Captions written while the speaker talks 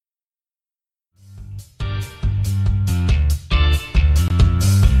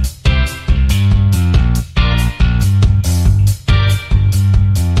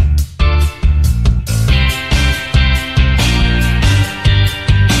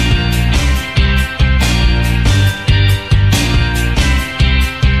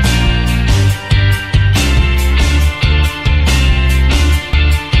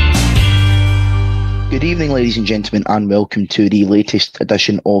evening, ladies and gentlemen, and welcome to the latest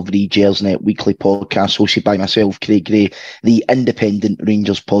edition of the Gersnet Weekly Podcast, hosted by myself, Craig Gray, the independent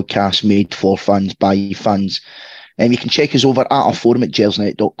Rangers podcast made for fans by fans. You can check us over at our forum at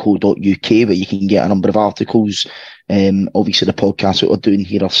gersnet.co.uk, where you can get a number of articles, obviously the podcast that we're doing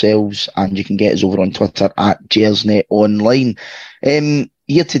here ourselves, and you can get us over on Twitter at Gersnet Online.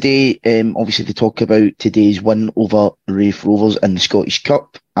 Here today, obviously to talk about today's win over Raith Rovers in the Scottish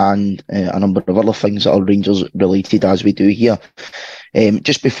Cup and a number of other things that are Rangers related as we do here.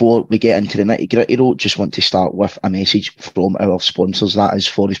 Just before we get into the nitty-gritty though, just want to start with a message from our sponsors, that is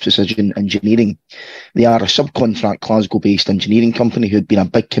Forest Precision Engineering. They are a subcontract Glasgow-based engineering company who've been a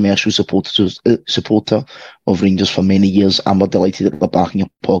big commercial supporter of Rangers for many years, and we're delighted that they're backing your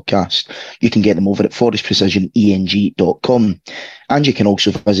podcast. You can get them over at forestprecisioneng.com. And you can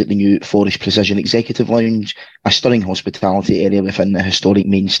also visit the new Forest Precision Executive Lounge, a stunning hospitality area within the historic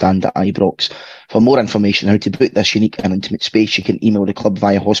main stand at Ibrox. For more information on how to book this unique and intimate space, you can email the club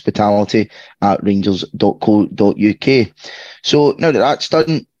via hospitality@rangers.co.uk. So now that that's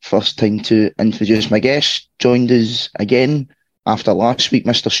done, first time to introduce my guest. Joined us again after last week,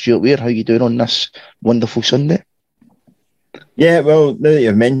 Mr. Stuart Weir. How are you doing on this wonderful Sunday? Yeah, well, now that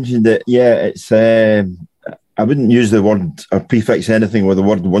you've mentioned it, yeah, it's... I wouldn't use the word or prefix anything with the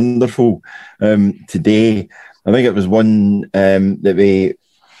word wonderful today. I think it was one that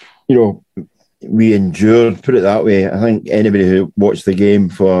we endured, put it that way. I think anybody who watched the game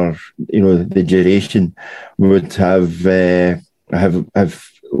for, the duration would have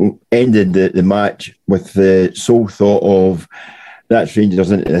ended the match with the sole thought of, that's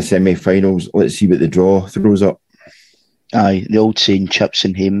Rangers into the semi-finals, let's see what the draw throws up. Aye, the old saying, chips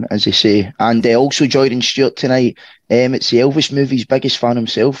and him, as they say. And also joining Stuart tonight, it's the Elvis movie's biggest fan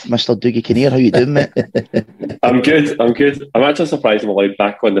himself, Mr. Dougie Kinnear. How you doing, mate? I'm good. I'm actually surprised I'm allowed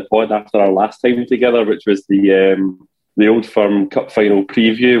back on the pod after our last time together, which was the Old Firm Cup final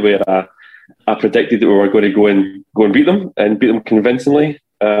preview, where I predicted that we were going to go and beat them convincingly.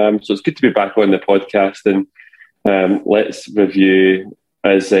 So it's good to be back on the podcast, and let's review,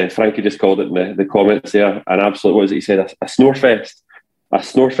 as Frankie just called it in the comments there, an absolute, what was it he said, a snore fest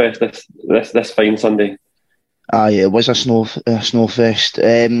this fine Sunday. Aye, it was a snow fest.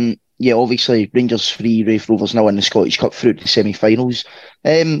 Obviously Rangers 3, Raith Rovers now in the Scottish Cup through to the semi-finals.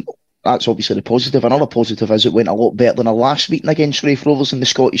 That's obviously the positive. Another positive is it went a lot better than our last meeting against Raith Rovers in the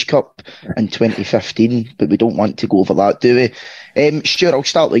Scottish Cup in 2015, but we don't want to go over that, do we? Stuart, I'll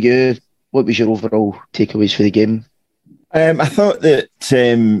start with you. What was your overall takeaways for the game? I thought that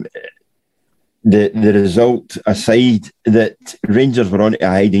the result aside, that Rangers were on to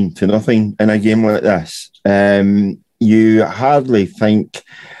hiding to nothing in a game like this. You hardly think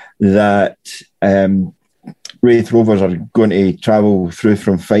that Raith Rovers are going to travel through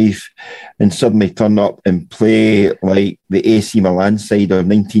from Fife and suddenly turn up and play like the AC Milan side of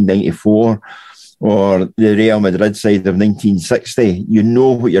 1994 or the Real Madrid side of 1960. You know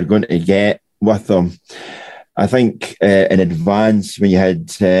what you're going to get with them. I think in advance, when you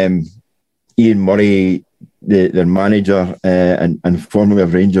had Ian Murray, their manager and formerly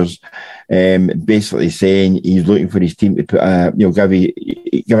of Rangers, basically saying he's looking for his team to put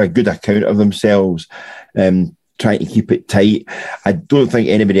give a good account of themselves, trying to keep it tight. I don't think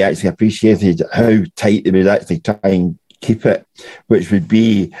anybody actually appreciated how tight they would actually try and keep it, which would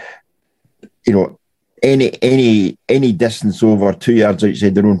be, any distance over 2 yards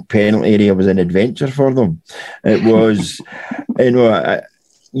outside their own penalty area was an adventure for them. It was,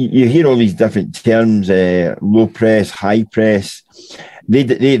 you hear all these different terms, low press, high press. They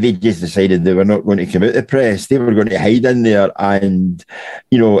just decided they were not going to come out the press. They were going to hide in there and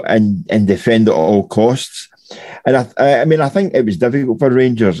defend at all costs. And I think it was difficult for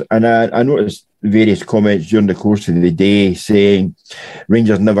Rangers. And I noticed various comments during the course of the day saying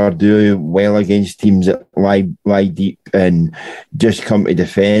Rangers never do well against teams that lie deep and just come to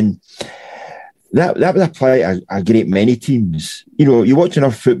defend. That would apply to a great many teams. You watch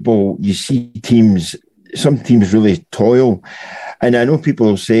enough football, you see some teams really toil. And I know people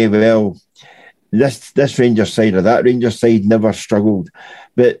will say, well, this Rangers side or that Rangers side never struggled.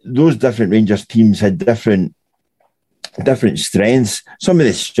 But those different Rangers teams had different strengths. Some of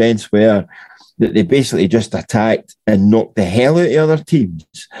the strengths were that they basically just attacked and knocked the hell out of other teams.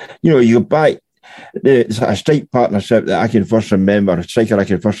 You go back, the sort of strike partnership that I can first remember,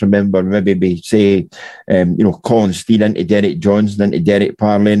 maybe say, Colin Steed into Derek Johnson, into Derek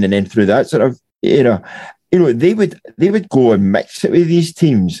Parlin, and then through that sort of era, they would go and mix it with these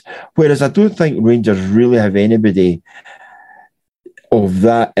teams. Whereas I don't think Rangers really have anybody of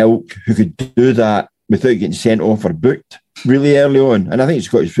that ilk who could do that without getting sent off or booked really early on. And I think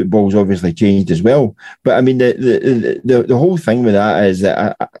Scottish football's obviously changed as well. But I mean, the whole thing with that is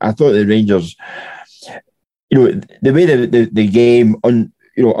that I thought the Rangers, the way the game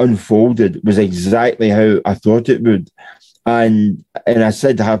unfolded was exactly how I thought it would. And I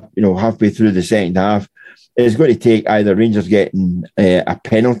said halfway through the second half, it's going to take either Rangers getting a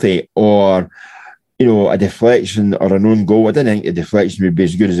penalty or a deflection or an own goal. I didn't think the deflection would be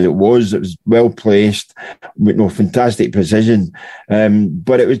as good as it was. It was well placed, with fantastic precision.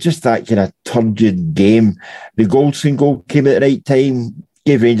 But it was just that kind of turgid game. The Goldson goal came at the right time,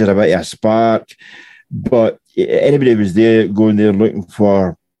 gave Rangers a bit of a spark. But anybody who was there going there looking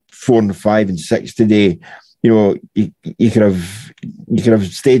for 4 and 5 and 6 today, you could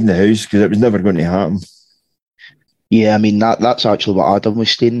have stayed in the house because it was never going to happen. Yeah, I mean, that's actually what I done, was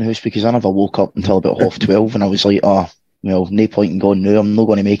staying in the house, because I never woke up until about 12:30, and I was like, no point in going now, I'm not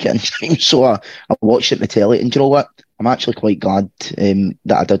going to make it in time. So I watched it on the telly, and do you know what? I'm actually quite glad that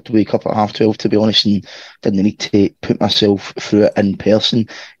I did wake up at 12:30, to be honest, and didn't need to put myself through it in person.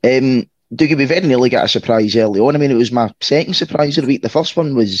 Dougie, we very nearly got a surprise early on. I mean, it was my second surprise of the week. The first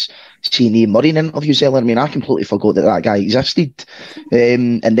one was seeing Ian Murray in interviews earlier. I mean, I completely forgot that guy existed.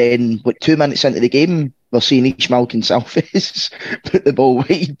 And then, 2 minutes into the game, we're seeing Ishmael Salfes put the ball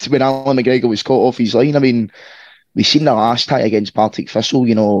wide when Alan McGregor was caught off his line. I mean, we seen the last tie against Partick Thistle,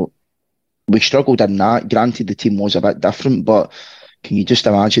 we struggled in that. Granted, the team was a bit different, but can you just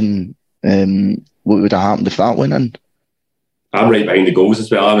imagine what would have happened if that went in? I'm right behind the goals as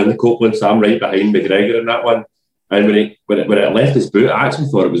well. I'm in the Copeland, so I'm right behind McGregor in that one. And when it left his boot, I actually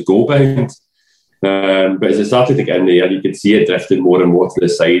thought it was goal bound. But as it started to get in the air, you could see it drifting more and more to the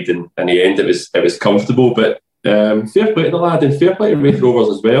side, and in the end, it was comfortable. But fair play to the lad, and fair play to Raith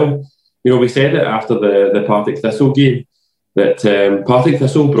Rovers as well. We said it after the Partick Thistle game that Partick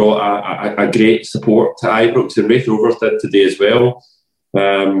Thistle brought a great support to Ibrox, and Raith Rovers did today as well.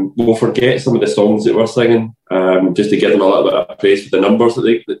 We'll forget some of the songs that we're singing, just to give them a little bit of praise for the numbers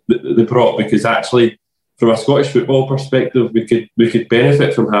that they brought, because actually, from a Scottish football perspective, we could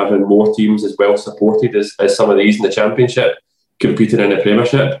benefit from having more teams as well supported as some of these in the Championship competing in the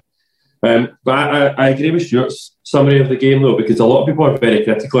Premiership. But I agree with Stuart's summary of the game, though, because a lot of people are very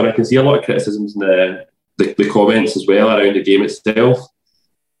critical, and I can see a lot of criticisms in the comments as well around the game itself.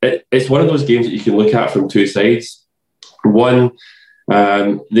 It's one of those games that you can look at from two sides. One,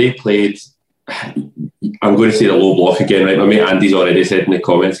 they played, I'm going to say the low block again, right? My mate Andy's already said in the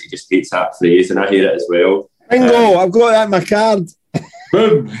comments he just hates that phrase, and I hear it as well. Bingo, I've got that in my card.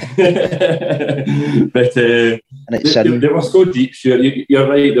 Boom. But they were so deep, sure, you're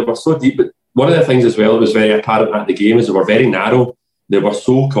right, they were so deep. But one of the things as well that was very apparent at the game is they were very narrow. They were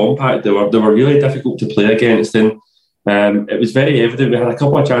so compact. They were really difficult to play against, and it was very evident. We had a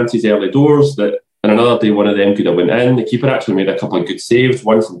couple of chances early doors that, and another day one of them could have went in. The keeper actually made a couple of good saves,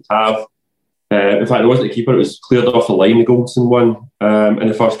 one from Tav. In fact, it wasn't the keeper, it was cleared off the line, the Goldson one, in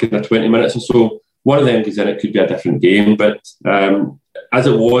the first kind of 20 minutes or so. One of them goes in, it could be a different game, but as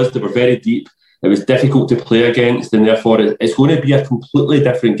it was, they were very deep. It was difficult to play against, and therefore it's going to be a completely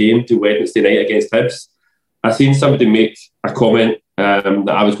different game to Wednesday night against Hibs. I seen somebody make a comment that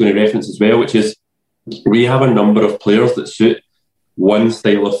I was going to reference as well, which is we have a number of players that suit one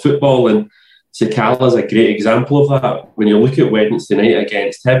style of football, and Sakala is a great example of that. When you look at Wednesday night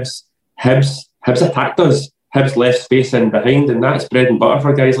against Hibs attacked us. Hibs left space in behind, and that's bread and butter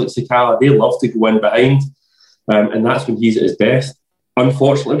for guys like Sakala. They love to go in behind, and that's when he's at his best.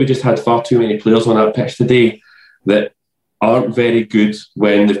 Unfortunately, we just had far too many players on that pitch today that aren't very good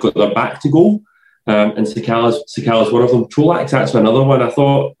when they've got their back to goal. And Sakala's one of them. Cholak's actually another one. I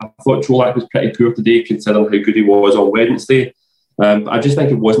thought Cholak was pretty poor today, considering how good he was on Wednesday. I just think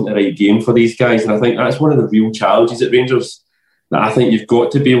it wasn't the right game for these guys, and I think that's one of the real challenges at Rangers. That I think you've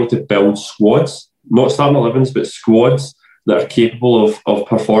got to be able to build squads, not starting 11s, but squads that are capable of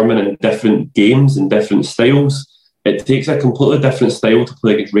performing in different games and different styles. It takes a completely different style to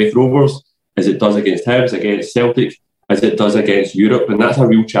play against Raith Rovers as it does against Hibs, against Celtic, as it does against Europe, and that's a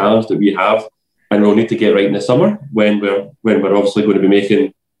real challenge that we have, and we'll need to get right in the summer when we're obviously going to be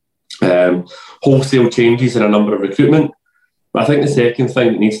making wholesale changes in a number of recruitment. But I think the second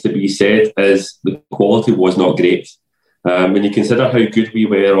thing that needs to be said is the quality was not great. When you consider how good we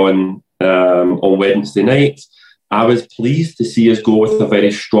were on Wednesday night, I was pleased to see us go with a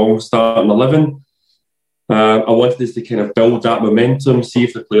very strong starting 11. I wanted us to kind of build that momentum, see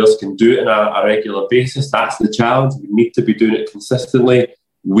if the players can do it on a regular basis. That's the challenge. We need to be doing it consistently.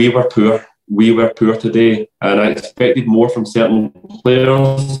 We were poor. We were poor today, and I expected more from certain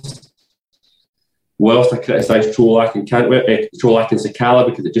players. Whilst I criticised Cholak and Sakala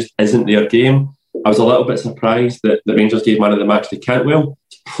because it just isn't their game, I was a little bit surprised that the Rangers gave man of the match to Cantwell.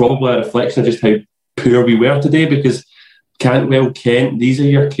 It's probably a reflection of just how poor we were today, because Cantwell, Kent, these are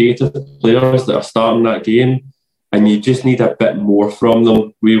your creative players that are starting that game, and you just need a bit more from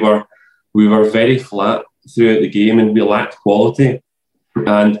them. We were very flat throughout the game, and we lacked quality.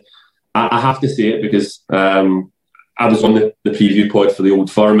 And I have to say it because I was on the preview pod for the Old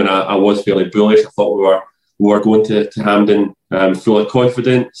Firm, and I was fairly bullish. I thought we were going to Hampden full of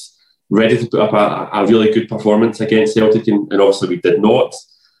confidence, ready to put up a really good performance against Celtic, and obviously we did not.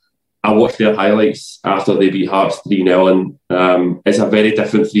 I watched their highlights after they beat Hearts 3-0, and it's a very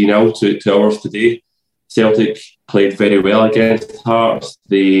different 3-0 to ours today. Celtic played very well against Hearts.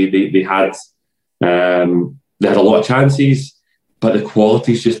 They had a lot of chances, but the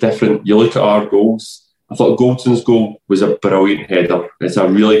quality is just different. You look at our goals. I thought Goldson's goal was a brilliant header. It's a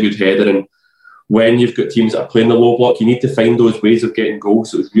really good header, and when you've got teams that are playing the low block, you need to find those ways of getting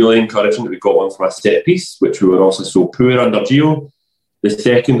goals. So it was really encouraging that we got one from a set piece, which we were also so poor under Gio. The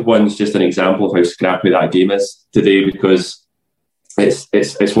second one's just an example of how scrappy that game is today, because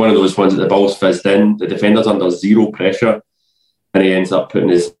it's one of those ones that the ball's fizzed in, the defender's under zero pressure, and he ends up putting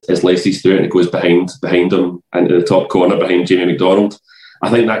his laces through it, and it goes behind him into the top corner behind Jamie McDonald. I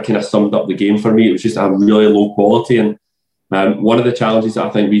think that kind of summed up the game for me. It was just a really low quality, and one of the challenges that I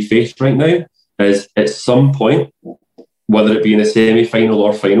think we face right now is at some point, whether it be in a semi-final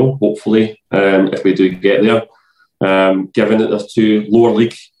or final, hopefully, if we do get there, given that there's two lower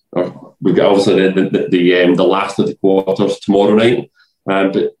league, or we've got obviously the last of the quarters tomorrow night,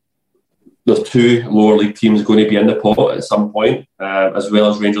 but there's two lower league teams going to be in the pot at some point, as well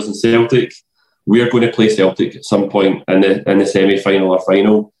as Rangers and Celtic. We are going to play Celtic at some point in the semi-final or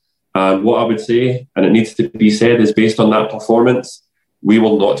final. And what I would say, and it needs to be said, is based on that performance, we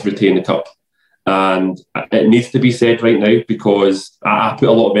will not retain the cup. And it needs to be said right now, because I put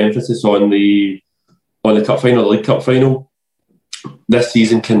a lot of emphasis on the cup final, the League Cup final. This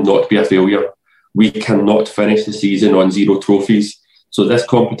season cannot be a failure. We cannot finish the season on 0 trophies. So this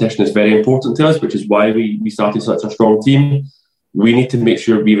competition is very important to us, which is why we started such a strong team. We need to make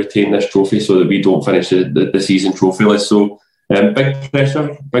sure we retain this trophy so that we don't finish the season trophyless. So big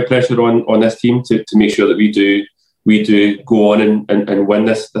pressure on this team to make sure that we do go on and win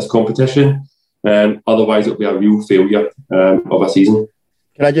this competition. Otherwise, it'll be a real failure of a season.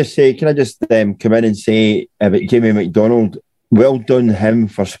 Can I just come in and say about Jamie McDonald? Well done him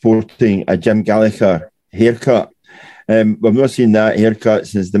for sporting a Jim Gallagher haircut. We've not seen that haircut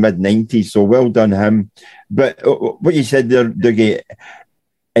since the mid-90s, so well done him. But what you said there, Dougie,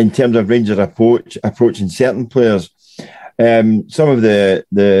 in terms of Rangers approaching certain players, some of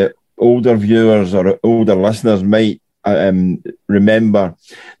the older viewers or older listeners might remember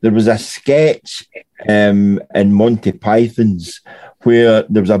there was a sketch in Monty Python's where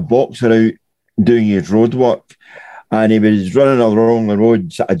there was a boxer out doing his road work, and he was running along the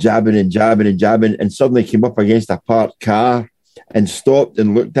road, sort of jabbing, and suddenly came up against a parked car and stopped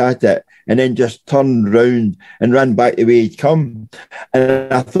and looked at it, and then just turned round and ran back the way he'd come.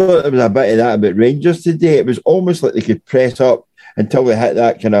 And I thought there was a bit of that about Rangers today. It was almost like they could press up until they hit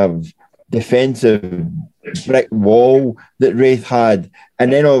that kind of defensive brick wall that Raith had,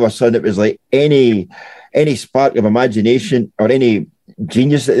 and then all of a sudden it was like any spark of imagination or any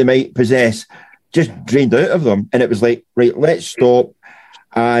genius that they might possess just drained out of them, and it was like, right, let's stop.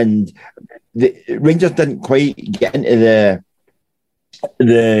 And the Rangers didn't quite get into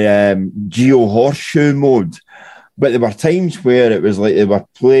the Gio horseshoe mode, but there were times where it was like they were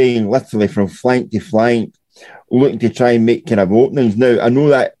playing literally from flank to flank, looking to try and make kind of openings. Now, I know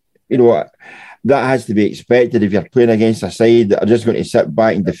that, that has to be expected if you're playing against a side that are just going to sit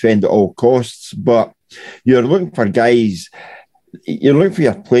back and defend at all costs, but you're looking for guys, you're looking for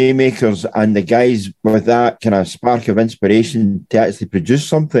your playmakers and the guys with that kind of spark of inspiration to actually produce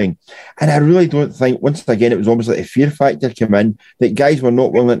something. And I really don't think, once again, it was almost like a fear factor came in, that guys were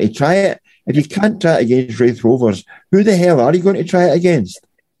not willing to try it. If you can't try it against Raith Rovers, who the hell are you going to try it against?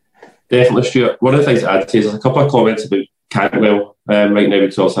 Definitely, Stuart. One of the things I'd say is there's a couple of comments about Cantwell right now,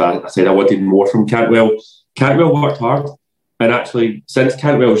 because I said I wanted more from Cantwell. Cantwell worked hard. And actually, since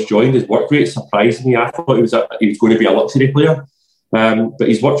Cantwell's joined, his work rate surprised me. I thought he was going to be a luxury player. But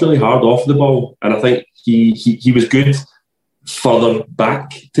he's worked really hard off the ball, and I think he was good further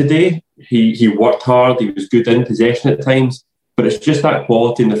back today. He worked hard, he was good in possession at times, but it's just that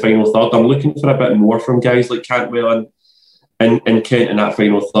quality in the final third. I'm looking for a bit more from guys like Cantwell and Kent in that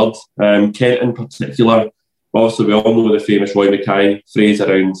final third. Kent in particular, also we all know the famous Roy Mackay phrase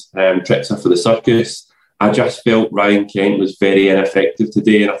around tricks are for the circus. I just felt Ryan Kent was very ineffective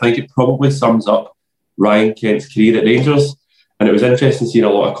today, and I think it probably sums up Ryan Kent's career at Rangers. And it was interesting seeing a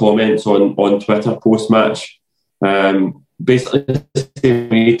lot of comments on Twitter post-match. Basically,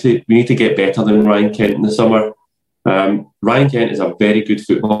 we need to get better than Ryan Kent in the summer. Ryan Kent is a very good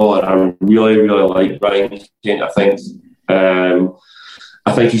footballer. I really, really like Ryan Kent. I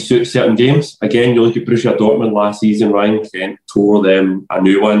think he suits certain games. Again, you look at Borussia Dortmund last season, Ryan Kent tore them a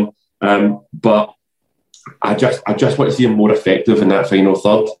new one. But I just want to see him more effective in that final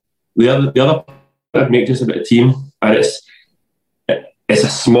third. The other point I'd make just about the team, and it's a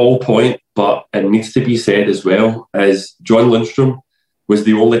small point, but it needs to be said as well, is John Lundstrom was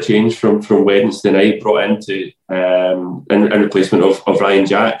the only change from Wednesday night brought into in replacement of Ryan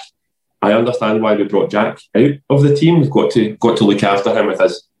Jack. I understand why we brought Jack out of the team. We've got to look after him with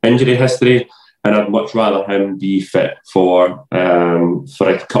his injury history, and I'd much rather him be fit for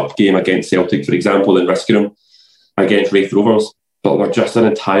a cup game against Celtic, for example, than risking him against Wraith Rovers. But we're just an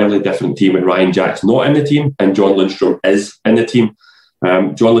entirely different team when Ryan Jack's not in the team and John Lundstrom is in the team.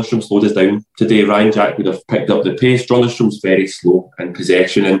 John Lundstrom slowed us down today. Ryan Jack would have picked up the pace. John Lundstrom's very slow in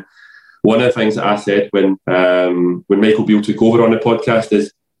possession, and one of the things that I said when Michael Beale took over on the podcast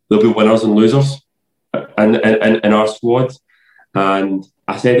is there'll be winners and losers in our squad. And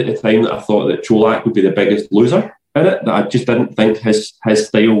I said at the time that I thought that Čolak would be the biggest loser in it, that I just didn't think his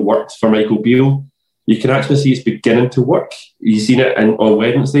style worked for Michael Beale. You can actually see it's beginning to work. You've seen it on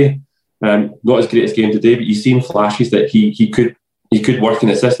Wednesday. Not as great as game today, but you've seen flashes that he could work in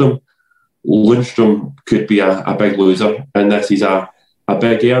the system. Lundstrom could be a big loser in this. He's a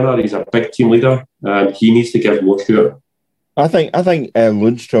big earner. He's a big team leader. He needs to give more to it. I think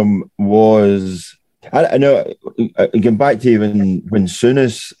Lundstrom was. I know. Going back to when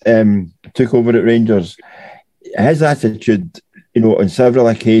Souness took over at Rangers, his attitude, on several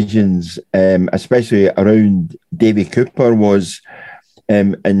occasions, especially around Davy Cooper, was,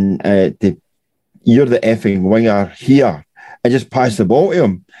 you're the effing winger here, and just pass the ball to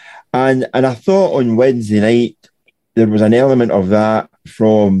him. And I thought on Wednesday night there was an element of that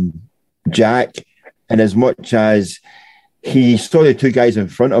from Jack, and as much as he saw the two guys in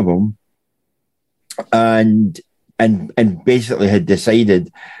front of him, and basically had decided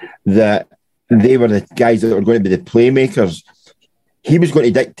that they were the guys that were going to be the playmakers. He was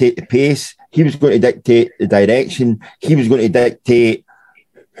going to dictate the pace. He was going to dictate the direction. He was going to dictate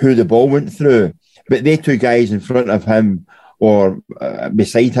who the ball went through. But they two guys in front of him or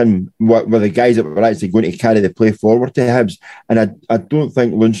beside him were the guys that were actually going to carry the play forward to Hibs. And I don't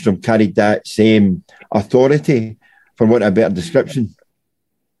think Lundstrom carried that same authority, for want of a better description.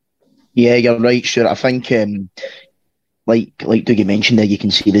 Yeah, you're right, sure. I think, like Dougie mentioned there, you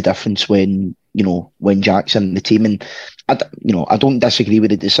can see the difference when Jack's in the team. And I don't disagree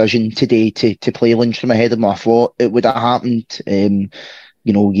with the decision today to play Lundstrom ahead of him. I thought it would have happened.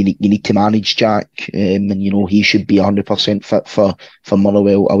 You need to manage Jack, and he should be 100% fit for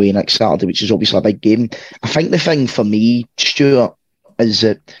Motherwell away next Saturday, which is obviously a big game. I think the thing for me, Stuart, is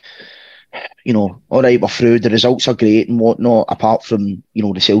that all right, we're through. The results are great and whatnot, apart from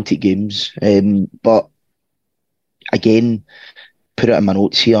the Celtic games. But again, put it in my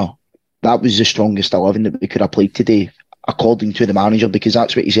notes here. That was the strongest 11 that we could have played today, according to the manager, because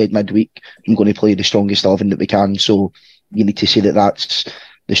that's what he said midweek. I'm going to play the strongest 11 that we can. So you need to say that that's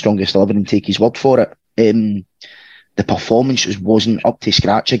the strongest 11 and take his word for it. The performance just wasn't up to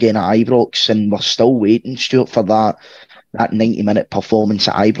scratch again at Ibrox, and we're still waiting, Stuart, for that 90-minute performance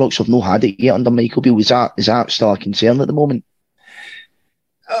at Ibrox. We've not had it yet under Michael Beale. Is that still a concern at the moment?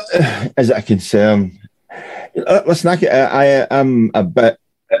 Is it a concern? Listen, I am a bit,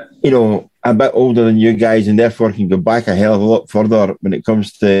 a bit older than you guys, and therefore can go back a hell of a lot further when it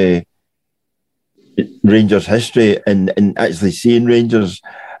comes to Rangers history and actually seeing Rangers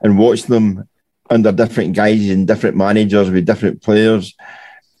and watching them under different guises and different managers with different players.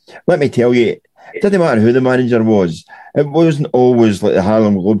 Let me tell you, it didn't matter who the manager was. It wasn't always like the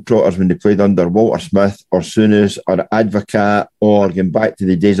Harlem Globetrotters when they played under Walter Smith or Souness or Advocat or going back to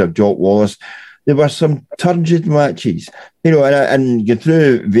the days of Jock Wallace. There were some turgid matches, and going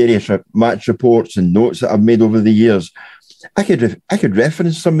through various match reports and notes that I've made over the years, I could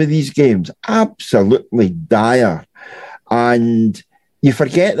reference some of these games, absolutely dire. And you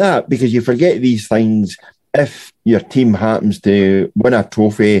forget that, because you forget these things if your team happens to win a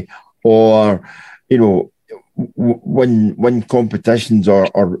trophy or, win competitions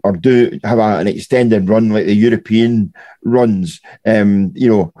or do have an extended run like the European runs,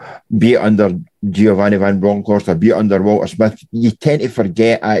 be it under Giovanni Van Bronckhorst or be it under Walter Smith. You tend to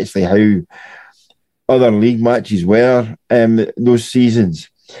forget actually how other league matches were those seasons.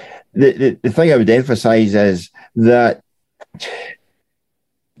 The thing I would emphasise is that,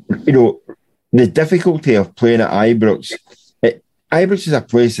 the difficulty of playing at Ibrox, Ibrox is a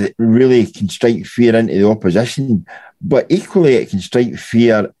place that really can strike fear into the opposition, but equally it can strike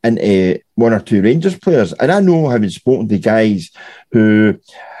fear into one or two Rangers players. And I know, having spoken to guys who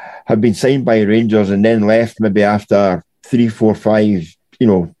have been signed by Rangers and then left maybe after 3, 4, 5,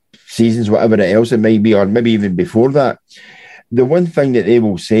 seasons, whatever else it might be, or maybe even before that, the one thing that they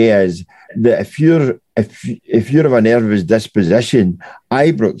will say is that if you're of a nervous disposition,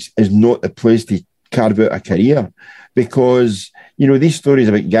 Ibrox is not the place to carve out a career, because these stories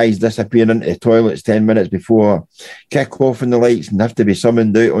about guys disappearing into the toilets 10 minutes before kick-off and the likes and have to be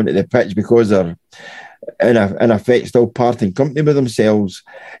summoned out onto the pitch because they're in effect still parting company with themselves.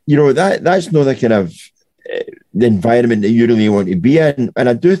 That's not the kind of the environment that you really want to be in. And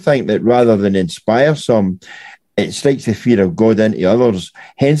I do think that rather than inspire some, it strikes the fear of God into others.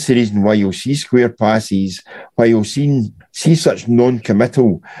 Hence the reason why you'll see square passes, why you'll see such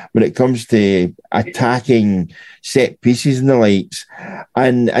non-committal when it comes to attacking set pieces and the likes.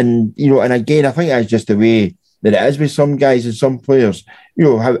 And again, I think that's just the way that it is with some guys and some players.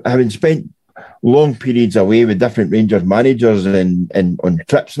 Having spent long periods away with different Rangers managers and on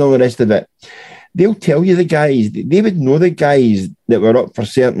trips and all the rest of it, they'll tell you they would know the guys that were up for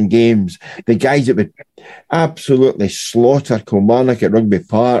certain games, the guys that would absolutely slaughter Kilmarnock at Rugby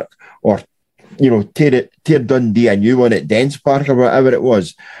Park, or tear Dundee a new one at Dens Park or whatever it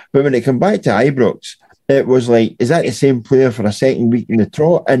was. But when it came back to Ibrox, it was like, is that the same player for a second week in the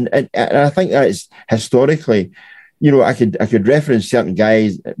trot? And I think that is historically, I could reference certain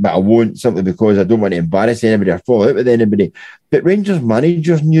guys, but I won't, simply because I don't want to embarrass anybody or fall out with anybody. But Rangers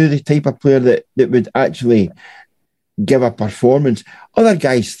managers knew the type of player that would actually give a performance. Other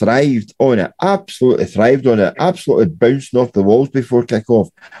guys thrived on it, absolutely bouncing off the walls before kick-off,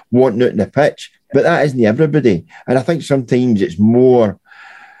 wanting out in the pitch. But that isn't everybody. And I think sometimes it's more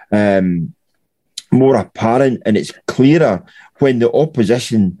apparent and it's clearer when the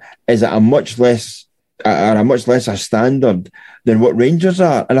opposition is at a much lesser standard than what Rangers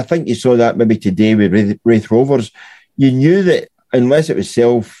are. And I think you saw that maybe today with Raith Rovers. You knew that unless it was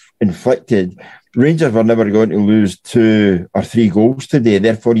self-inflicted, Rangers were never going to lose 2 or 3 goals today.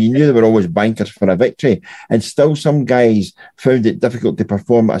 Therefore, you knew they were always bankers for a victory. And still some guys found it difficult to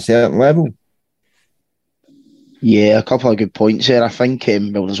perform at a certain level. Yeah, a couple of good points there. I think,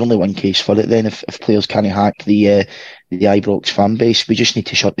 there's only one case for it then. If players can't hack the Ibrox fan base, we just need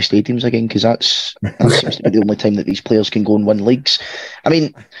to shut the stadiums again, because that seems to be the only time that these players can go and win leagues. I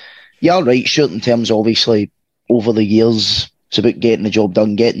mean, you're right, sure, in terms, obviously, over the years, it's about getting the job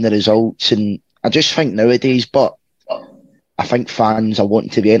done, getting the results, and I just think nowadays, but I think fans are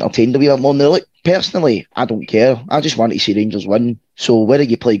wanting to be entertained a wee bit more. Now, like, personally, I don't care. I just want to see Rangers win. So whether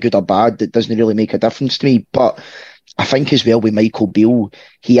you play good or bad, it doesn't really make a difference to me. But I think as well with Michael Beale,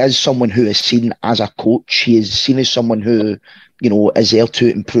 he is someone who is seen as a coach. He is seen as someone who, is there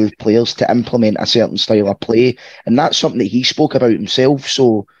to improve players, to implement a certain style of play. And that's something that he spoke about himself.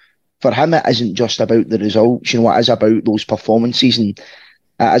 So for him, it isn't just about the results. It is about those performances. And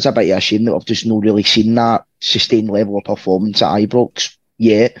it is a bit of a shame that we've just not really seen that sustained level of performance at Ibrox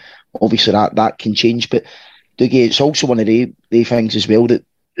yet. Obviously, that can change. But Dougie, it's also one of the things as well that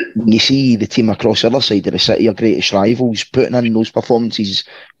when you see the team across the other side of the city, your greatest rivals, putting in those performances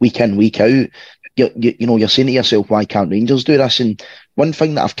week in, week out, you're saying to yourself, why can't Rangers do this? And one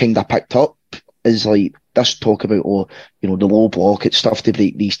thing that I've kind of picked up is like this talk about, the low block, it's stuff to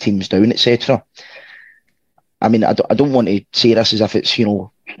break these teams down, etc. I mean, I don't want to say this as if it's,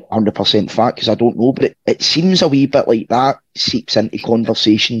 100% fact, because I don't know, but it seems a wee bit like that seeps into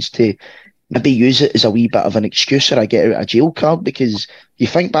conversations to maybe use it as a wee bit of an excuse or a get out of jail card, because you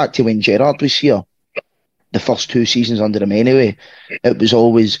think back to when Gerrard was here, the first 2 seasons under him anyway, it was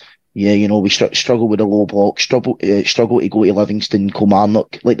always, we struggle with the low block, struggle to go to Livingston,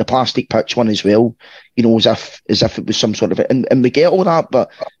 Kilmarnock, like the plastic pitch one as well, as if it was some sort of, and we get all that,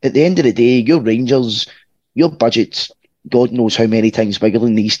 but at the end of the day, your Rangers, your budget's God knows how many times bigger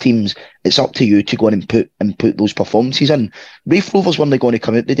than these teams. It's up to you to go in and put those performances in. Raith Rovers weren't going to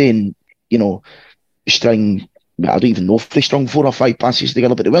come out today and, string, I don't even know if they strung 4 or 5 passes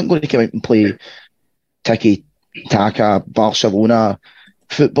together, but they weren't going to come out and play tiki-taka, Barcelona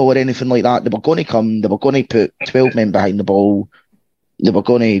football or anything like that. They were going to come, they were going to put 12 men behind the ball. They were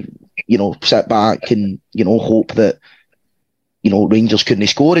going to, sit back and, hope that, Rangers couldn't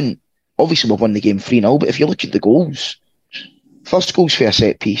score. And obviously we've won the game 3-0, but if you look at the goals, first goal's for a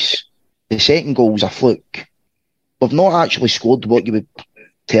set piece. The second goal's a fluke. We've not actually scored what you would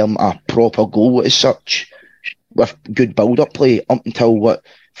term a proper goal as such, with good build-up play up until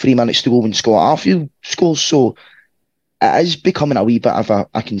 3 minutes to go when Scott Arfield scores. So it is becoming a wee bit of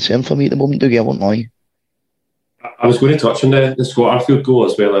a concern for me at the moment, Dougie, I won't lie. I was going to touch on the Scott Arfield goal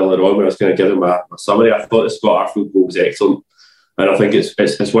as well earlier on when I was going to give him my summary. I thought the Scott Arfield goal was excellent, and I think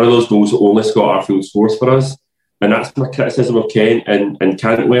it's one of those goals that only Scott Arfield scores for us. And that's my criticism of Kent and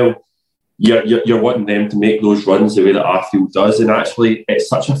Cantwell. You're wanting them to make those runs the way that Arfield does, and actually it's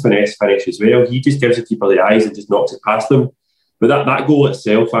such a finesse finish as well. He just gives the keeper the eyes and just knocks it past them. But that goal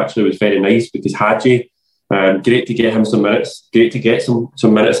itself actually was very nice because Hadji, great to get him some minutes, great to get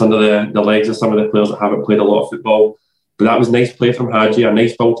some minutes under the legs of some of the players that haven't played a lot of football. But that was nice play from Hadji, a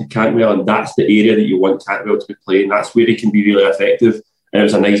nice ball to Cantwell, and that's the area that you want Cantwell to be playing. That's where he can be really effective. And it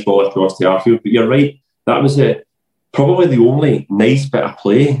was a nice ball across to Arfield. But you're right, that was probably the only nice bit of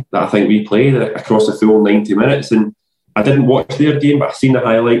play that I think we played across the full 90 minutes. And I didn't watch their game, but I've seen the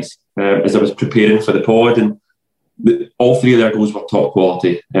highlights as I was preparing for the pod, and all three of their goals were top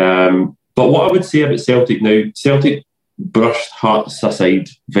quality. But what I would say about Celtic now, Celtic brushed Hearts aside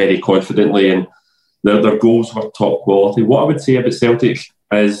very confidently, and their goals were top quality. What I would say about Celtic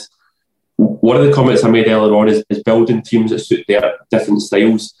is, one of the comments I made earlier on is building teams that suit their different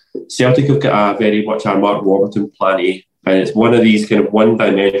styles. Celtic have got a very much a Mark Warburton plan A, and it's one of these kind of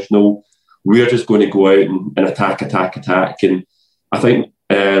one-dimensional, we're just going to go out and attack. And I think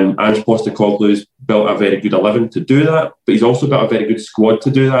Ange Postecoglou's built a very good 11 to do that, but he's also got a very good squad to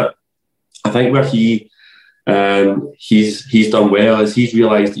do that. I think where he's done well is he's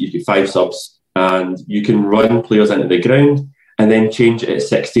realised that you get 5 subs and you can run players into the ground and then change it at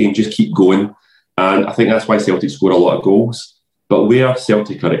 60 and just keep going. And I think that's why Celtic score a lot of goals. But where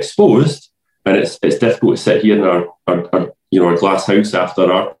Celtic are exposed, and it's difficult to sit here in our glass house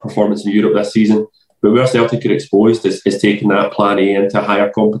after our performance in Europe this season, but where Celtic are exposed is taking that plan A into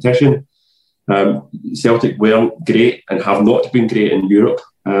higher competition. Celtic weren't great and have not been great in Europe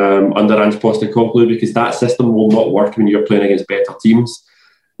under Ange Postecoglou, because that system will not work when you're playing against better teams.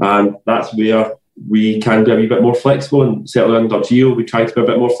 And that's where we can be a wee bit more flexible, and certainly under Gio we try to be a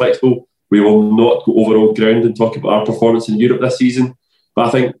bit more flexible. We will not go over old ground and talk about our performance in Europe this season. But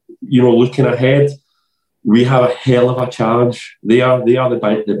I think, looking ahead, we have a hell of a challenge. They are the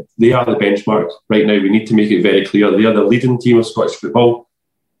benchmark right now. We need to make it very clear. They are the leading team of Scottish football.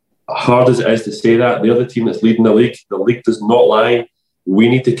 Hard as it is to say that, they're the team that's leading the league. The league does not lie. We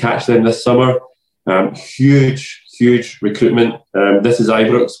need to catch them this summer. Huge recruitment. This is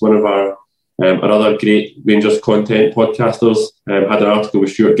Ibrox, one of our other great Rangers content podcasters, had an article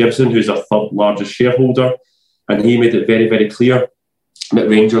with Stuart Gibson, who's our third largest shareholder, and he made it very, very clear that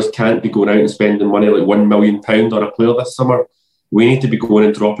Rangers can't be going out and spending money like £1 million on a player this summer. We need to be going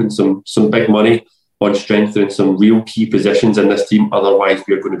and dropping some big money on strengthening some real key positions in this team. Otherwise,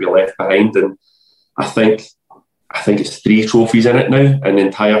 we're going to be left behind. And I think it's 3 trophies in it now, an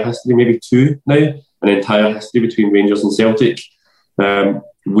entire history, maybe 2 now, an entire history between Rangers and Celtic.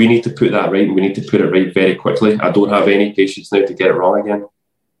 We need to put that right, and we need to put it right very quickly. I don't have any patience now to get it wrong again.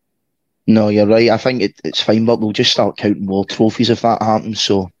 No, you're right. I think it's fine, but we'll just start counting more trophies if that happens.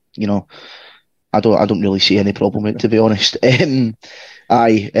 So, I don't really see any problem with it, to be honest.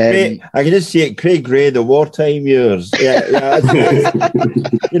 I can just see it, Craig Gray, the wartime years. Yeah.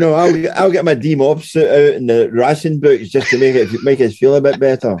 I'll get my D-Mob suit out and the ration books just to make us feel a bit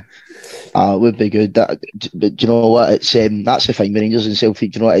better. It would be good. But do you know what? It's that's the thing with Rangers and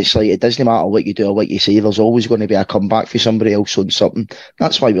Celtic. Do you know what? It's like, it doesn't matter what you do or what you say. There's always going to be a comeback for somebody else on something.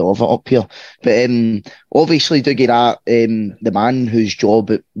 That's why we love it up here. But obviously, Dougie, the man whose job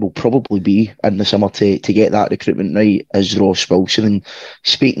it will probably be in the summer to get that recruitment right is Ross Wilson. And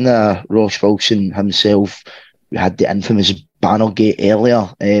speaking of Ross Wilson himself, we had the infamous Bannergate earlier,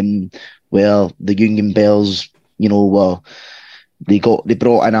 where the Union Bears, They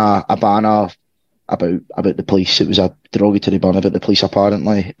brought in a banner about the police. It was a derogatory banner about the police,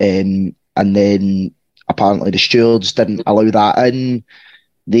 apparently. And then apparently the stewards didn't allow that in.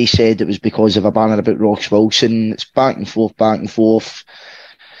 They said it was because of a banner about Ross Wilson. It's back and forth.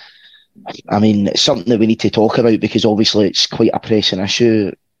 I mean, it's something that we need to talk about because obviously it's quite a pressing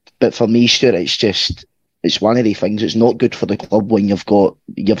issue. But for me, Stuart, it's one of the things. It's not good for the club when you've got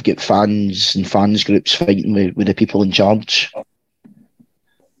fans and fans groups fighting with the people in charge.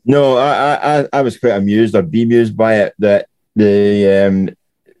 No, I was quite amused or bemused by it that the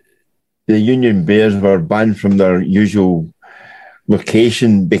Union Bears were banned from their usual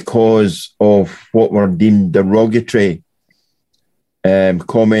location because of what were deemed derogatory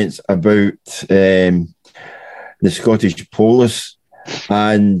comments about the Scottish police.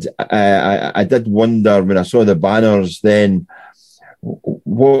 And I did wonder when I saw the banners then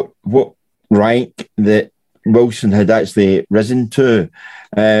what rank that Wilson had actually risen to.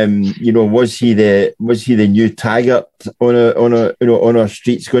 Was he the new Taggart on our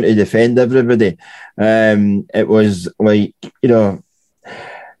streets going to defend everybody? It was like,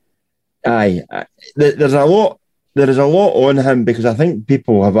 there's a lot on him, because I think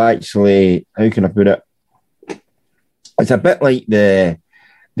people have actually, how can I put it? It's a bit like the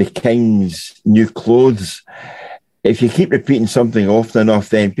King's new clothes. If you keep repeating something often enough,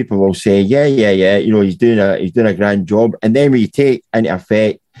 then people will say, yeah, he's doing a grand job. And then when you take into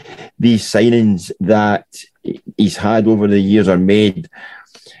effect these signings that he's had over the years are made,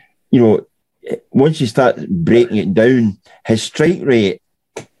 once you start breaking it down, his strike rate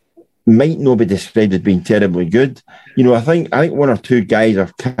might not be described as being terribly good. I think one or two guys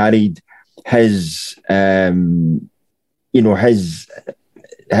have carried his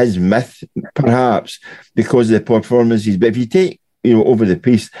myth, perhaps, because of the performances. But if you take, over the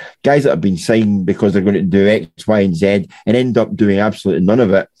piece, guys that have been signed because they're going to do X, Y, and Z and end up doing absolutely none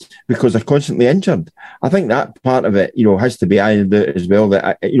of it because they're constantly injured. I think that part of it, has to be ironed out as well.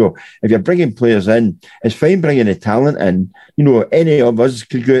 That, if you're bringing players in, it's fine bringing the talent in. Any of us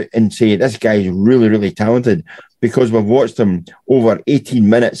could go out and say, this guy's really, really talented because we've watched him over 18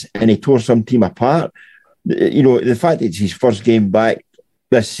 minutes and he tore some team apart. The fact that it's his first game back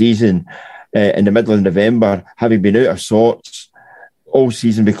this season in the middle of November, having been out of sorts all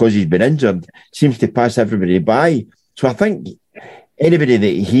season because he's been injured, seems to pass everybody by. So I think anybody that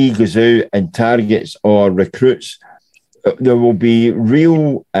he goes out and targets or recruits, there will be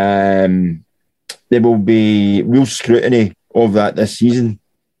real scrutiny of that this season.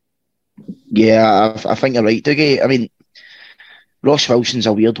 Yeah, I think you're right, Dougie. I mean, Ross Wilson's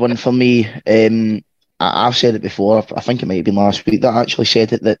a weird one for me. I've said it before. I think it might have been last week that I actually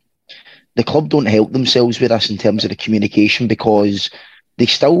said it, that the club don't help themselves with us in terms of the communication, because they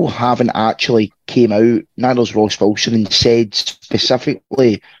still haven't actually came out, neither has Ross Wilson, and said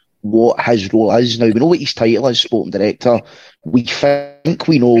specifically what his role is. Now, we know what his title is, sporting director. We think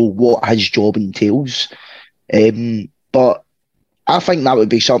we know what his job entails. But I think that would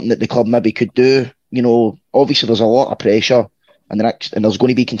be something that the club maybe could do. Obviously there's a lot of pressure and there's going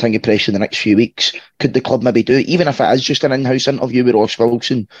to be continued pressure in the next few weeks. Could the club maybe do it, even if it is just an in-house interview with Ross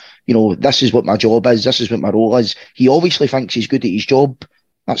Wilson? This is what my job is, this is what my role is. He obviously thinks he's good at his job.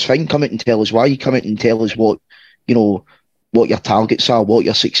 That's fine. Come out and tell us why. You come out and tell us what your targets are, what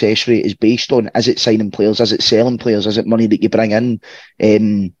your success rate is based on. Is it signing players? Is it selling players? Is it money that you bring in?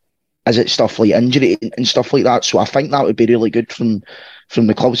 Is it stuff like injury and stuff like that? So I think that would be really good from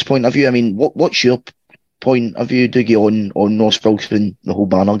the club's point of view. I mean, what's your point of view, Dougie, on Ross Wilson and the whole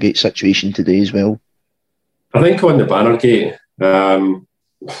Bannergate situation today as well? I think on the Bannergate,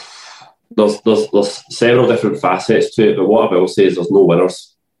 there's several different facets to it, but what I will say is there's no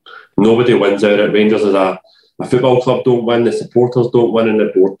winners. Nobody wins out of it. Rangers as a football club don't win, the supporters don't win, and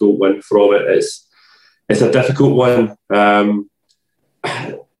the board don't win from it. It's a difficult one.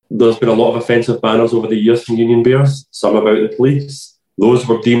 There's been a lot of offensive banners over the years from Union Bears, some about the police. Those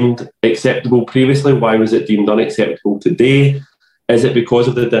were deemed acceptable previously. Why was it deemed unacceptable today? Is it because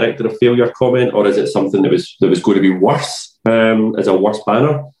of the director of failure comment, or is it something that was going to be worse, as a worse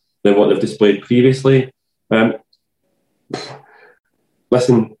banner than what they've displayed previously?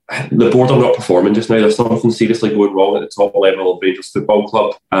 Listen, the board are not performing just now. There's something seriously going wrong at the top level of Rangers Football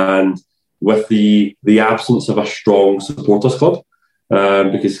Club, and with the absence of a strong supporters club,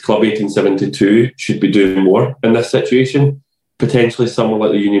 because Club 1872 should be doing more in this situation. Potentially someone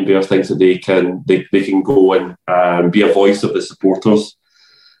like the Union Bears thinks that they can go and be a voice of the supporters.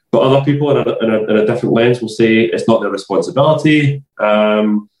 But other people in a different lens will say it's not their responsibility.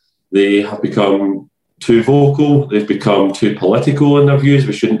 They have become too vocal. They've become too political in their views.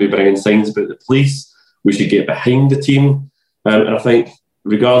 We shouldn't be bringing signs about the police. We should get behind the team. And I think,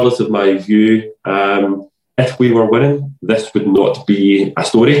 regardless of my view, if we were winning, this would not be a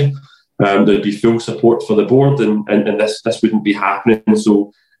story. There'd be full support for the board, and this wouldn't be happening.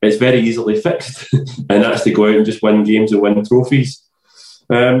 So it's very easily fixed, and that's to go out and just win games and win trophies.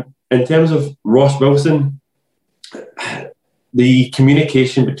 In terms of Ross Wilson, the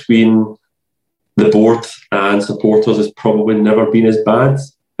communication between the board and supporters has probably never been as bad,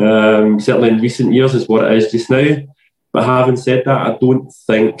 certainly in recent years, as what it is just now. But having said that, I don't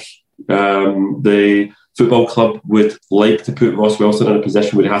think the football club would like to put Ross Wilson in a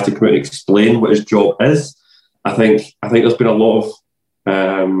position where he has to come out and explain what his job is. I think there's been a lot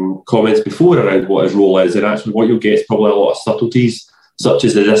of comments before around what his role is, and actually what you'll get is probably a lot of subtleties, such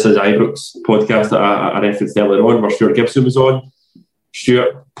as the This Is Ibrox podcast that I referenced earlier on, where Stuart Gibson was on.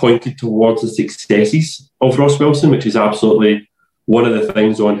 Stuart pointed towards the successes of Ross Wilson, which is absolutely one of the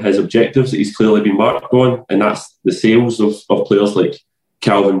things on his objectives that he's clearly been marked on, and that's the sales of players like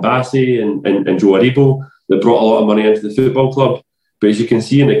Calvin Bassey and Joe Aribo that brought a lot of money into the football club. But as you can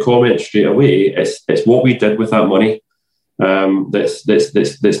see in the comments straight away, it's what we did with that money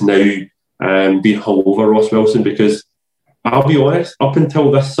that's now being hung over Ross Wilson. Because I'll be honest, up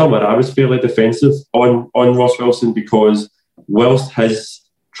until this summer, I was fairly defensive on Ross Wilson, because whilst his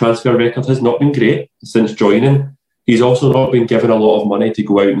transfer record has not been great since joining, he's also not been given a lot of money to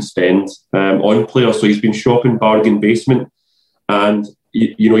go out and spend on players. So he's been shopping bargain basement. And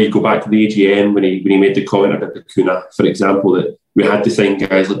you go back to the AGM when he made the comment about Bacuna, for example, that we had to sign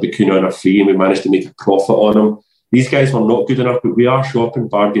guys like Bacuna on a free and we managed to make a profit on them. These guys were not good enough, but we are shopping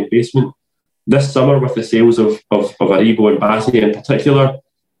bargain basement. This summer, with the sales of Aribo and Bassey in particular,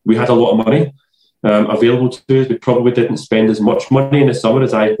 we had a lot of money available to us. We probably didn't spend as much money in the summer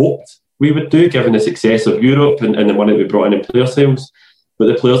as I hoped we would do, given the success of Europe and the money that we brought in player sales. But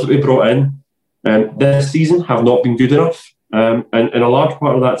the players that we brought in this season have not been good enough. And a large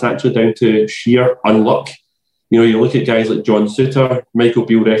part of that's actually down to sheer unluck. You look at guys like John Souttar, Michael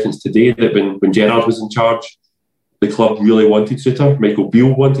Beale referenced today that when Gerrard was in charge, the club really wanted Souttar. Michael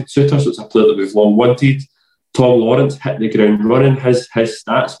Beale wanted Souttar, so it's a player that we've long wanted. Tom Lawrence hit the ground running. His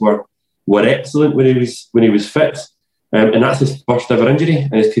stats were excellent when he was fit, and that's his first ever injury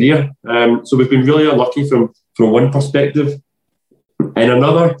in his career. So we've been really unlucky from one perspective. In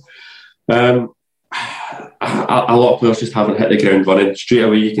another, a lot of players just haven't hit the ground running. Straight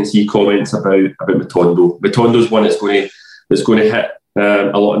away, you can see comments about Matondo. Matondo's one that's going to hit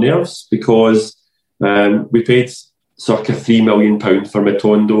a lot of nerves, because we paid circa £3 million for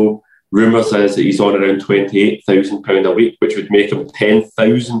Matondo. Rumours is that he's on around £28,000 a week, which would make him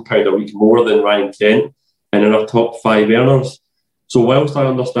 £10,000 a week more than Ryan Kent and in our top 5 earners. So whilst I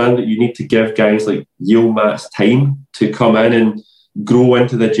understand that you need to give guys like Yilmaz time to come in and grow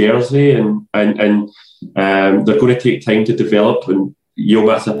into the jersey, and they're going to take time to develop, and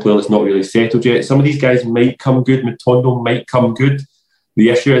Yilmaz is a player that's not really settled yet. Some of these guys might come good. Matondo might come good. The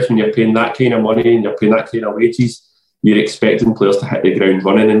issue is when you're paying that kind of money and you're paying that kind of wages, you're expecting players to hit the ground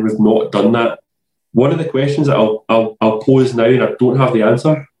running, and we've not done that. One of the questions that I'll pose now, and I don't have the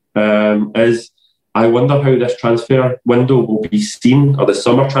answer, is I wonder how this transfer window will be seen, or the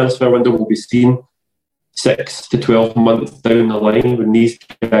summer transfer window will be seen 6 to 12 months down the line, when these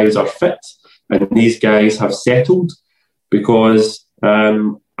guys are fit and these guys have settled. Because I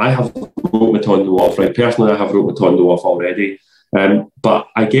have wrote Matondo off, right? Personally, I have wrote Matondo off already. But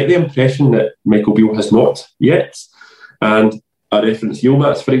I get the impression that Michael Beale has not yet. And I reference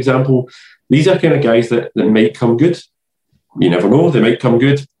Yilmaz, for example. These are kind of guys that might come good. You never know, they might come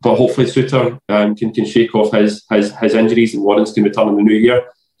good. But hopefully Souttar can shake off his injuries, and Lawrence can return in the new year.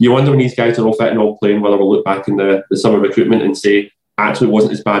 You wonder when these guys are all fit and all playing, whether we'll look back in the summer recruitment and say, actually it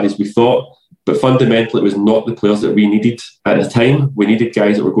wasn't as bad as we thought. But fundamentally, it was not the players that we needed at the time. We needed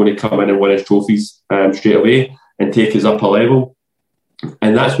guys that were going to come in and win us trophies straight away and take us up a level.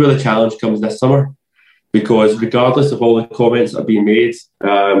 And that's where the challenge comes this summer. Because regardless of all the comments that are being made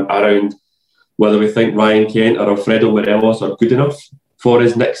around whether we think Ryan Kent or Alfredo Morelos are good enough for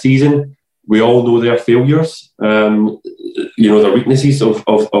us next season, we all know their failures, their weaknesses of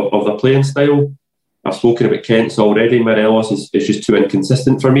the playing style. I've spoken about Kent's already. Morelos is just too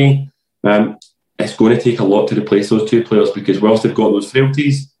inconsistent for me. It's going to take a lot to replace those two players, because whilst they've got those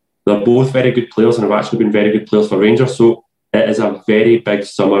frailties, they're both very good players and have actually been very good players for Rangers. So it is a very big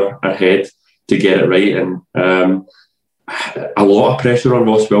summer ahead to get it right. And a lot of pressure on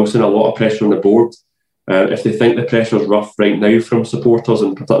Ross Wilson, a lot of pressure on the board. If they think the pressure's rough right now from supporters,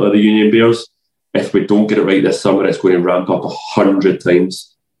 and particularly the Union Bears, if we don't get it right this summer, it's going to ramp up 100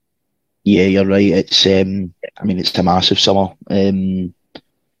 times. Yeah, you're right. It's it's a massive summer.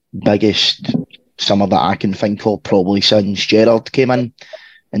 Biggest summer that I can think of probably since Gerrard came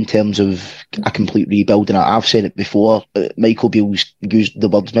in terms of a complete rebuild. And I've said it before, Michael Beale's used the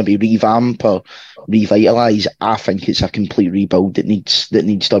words maybe revamp or revitalise. I think it's a complete rebuild that needs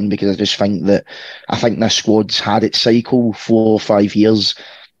done, because I just think this squad's had its cycle 4 or 5 years.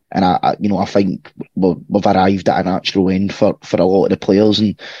 And I think we've arrived at a natural end for a lot of the players.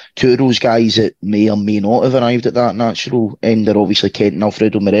 And two of those guys that may or may not have arrived at that natural end are obviously Kent and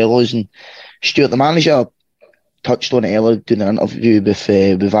Alfredo Morelos. And Stuart, the manager, touched on it earlier doing an interview with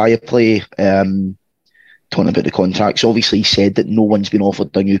Viaplay, talking about the contracts. Obviously, he said that no one's been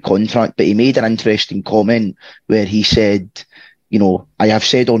offered a new contract, but he made an interesting comment where he said, I have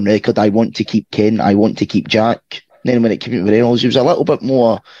said on record, I want to keep Ken, I want to keep Jack. And then when it came to Reynolds, he was a little bit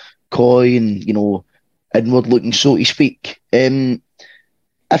more coy and, inward looking, so to speak. If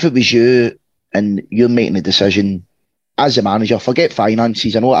it was you and you're making a decision, as a manager, forget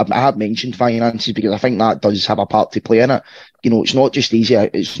finances. I know I have mentioned finances because I think that does have a part to play in it. You know, it's not just easy.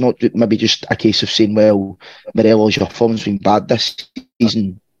 It's not maybe just a case of saying, well, Morelos, your form's been bad this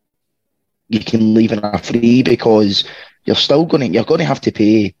season. You can leave in a free, because you're going to have to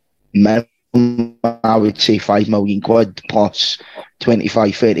pay minimum, I would say, 5 million quid plus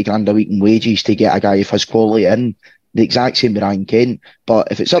 25, 30 grand a week in wages to get a guy of his quality in. The exact same with Ryan Kent. But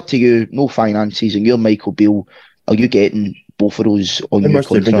if it's up to you, no finances, and you're Michael Beale, are you getting both of those on your contracts?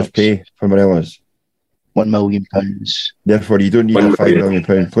 How much did Rangers pay for Morelos? £1 million. Therefore, you don't need a £5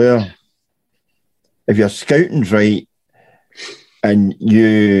 million player. If your scouting's right and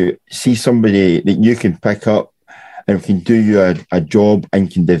you see somebody that you can pick up and can do you a job and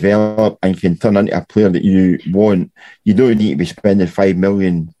can develop and can turn into a player that you want, you don't need to be spending £5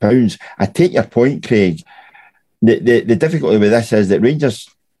 million. I take your point, Craig. The difficulty with this is that Rangers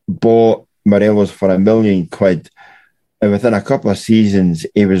bought Morelos for £1 million, and within a couple of seasons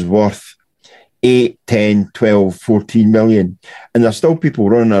he was worth 8, 10, 12, 14 million. And there's still people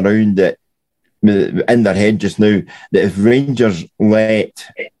running around that in their head just now that if Rangers let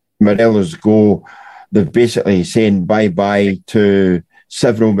Morelos go, they're basically saying bye-bye to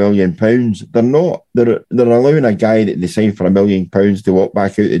several £1 million. They're not. They're allowing a guy that they signed for £1 million to walk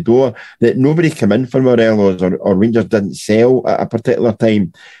back out the door. That nobody came in for Morelos or Rangers didn't sell at a particular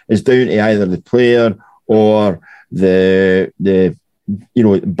time is down to either the player or the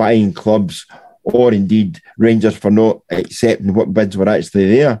buying clubs, or indeed Rangers for not accepting what bids were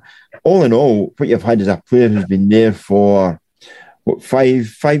actually there. All in all, what you've had is a player who's been there for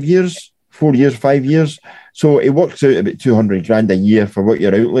 5 years, 4 years, 5 years. So it works out about 200 grand a year for what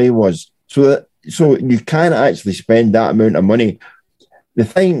your outlay was. So you can actually spend that amount of money. The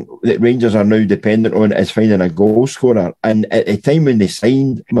thing that Rangers are now dependent on is finding a goal scorer. And at the time when they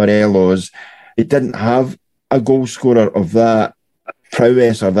signed Morelos, it didn't have a goal scorer of that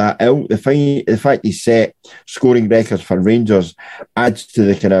prowess or that ilk. The fact he set scoring records for Rangers adds to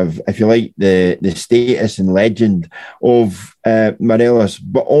the kind of, if you like, the status and legend of Morelos.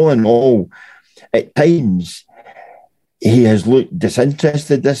 But all in all, at times, he has looked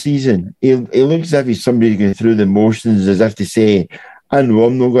disinterested this season. He looks as if he's somebody going through the motions, as if to say, I know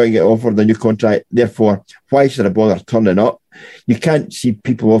I'm not going to get offered a new contract, therefore, why should I bother turning up? You can't see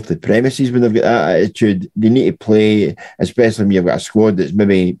people off the premises when they've got that attitude. They need to play, especially when you've got a squad that's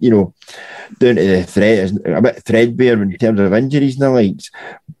maybe, down to the thread, a bit threadbare in terms of injuries and the likes.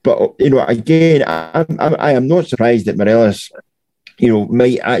 But, again, I am not surprised that Morelos,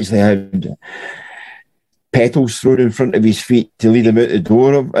 might actually have petals thrown in front of his feet to lead him out the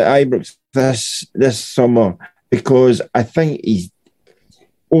door of Ibrox this summer, because I think he's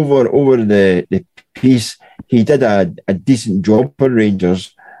over the piece. He did a decent job for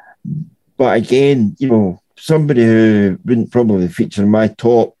Rangers, but again, somebody who wouldn't probably feature in my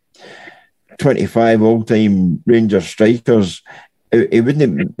top 25 all-time Rangers strikers, it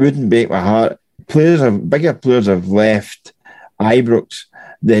wouldn't break my heart. Bigger players have left Ibrox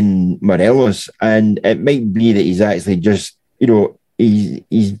than Morelos, and it might be that he's actually just, he's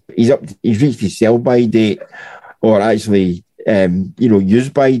reached his sell-by date, or actually, use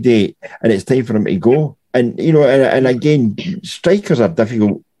by date, and it's time for him to go. And and again, strikers are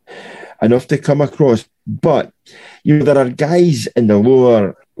difficult enough to come across, but there are guys in the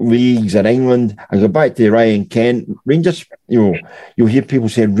lower leagues in England. I go back to Ryan Kent. Rangers, you'll hear people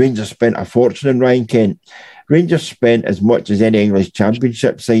saying Rangers spent a fortune in Ryan Kent. Rangers spent as much as any English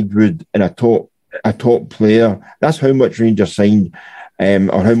Championship side would in a top player. That's how much Rangers signed,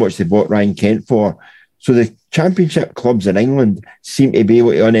 or how much they bought Ryan Kent for. So the Championship clubs in England seem to be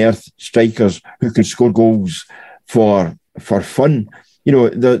able to unearth strikers who can score goals for fun.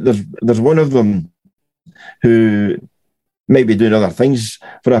 There's one of them who might be doing other things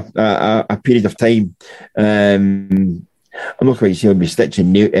for a period of time. I'm not quite sure he'll be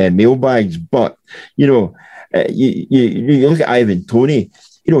stitching mailbags, but you look at Ivan Toney.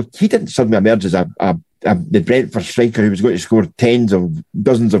 He didn't suddenly emerge as the Brentford striker who was going to score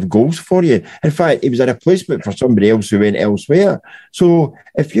dozens of goals for you. In fact, he was a replacement for somebody else who went elsewhere. So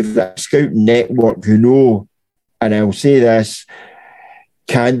if you've got a scouting network who know, and I'll say this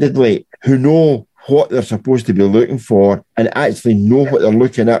candidly, who know what they're supposed to be looking for and actually know what they're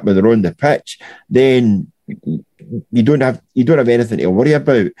looking at when they're on the pitch, then you don't have anything to worry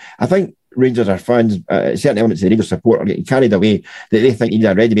about. I think Rangers are fans, certain elements of the Rangers support are getting carried away that they think you need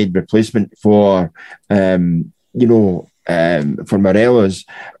a ready-made replacement for Morelos,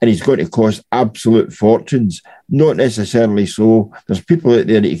 and he's going to cost absolute fortunes. Not necessarily so. There's people out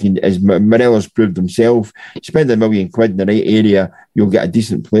there that you can, as Morelos proved himself, spend £1 million in the right area, you'll get a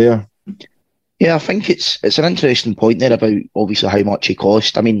decent player. Yeah, I think it's an interesting point there about obviously how much he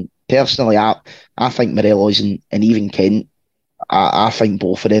cost. I mean, personally, I think Morelos and even Kent, I think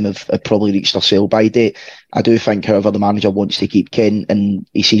both of them have probably reached their sell-by date. I do think, however, the manager wants to keep Kent and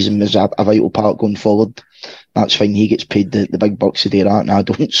he sees him as a vital part going forward. That's fine. He gets paid the big bucks to do that, and I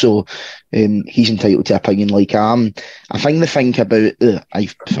don't. So he's entitled to opinion like I am. I think the thing about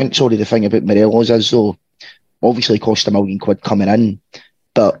the thing about Morelos is though, obviously it cost £1 million coming in,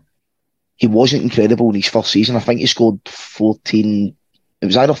 but he wasn't incredible in his first season. I think he scored 14. It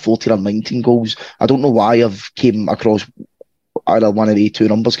was either 14 or 19 goals. I don't know why I've came across either one of the two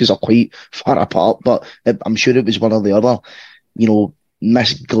numbers because they're quite far apart, but I'm sure it was one or the other. You know,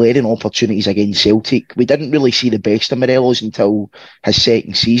 missed glaring opportunities against Celtic. We didn't really see the best of Morelos until his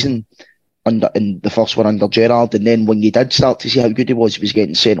second season in the first one under Gerrard, and then when you did start to see how good he was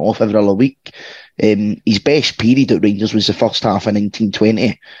getting sent off every other week. His best period at Rangers was the first half of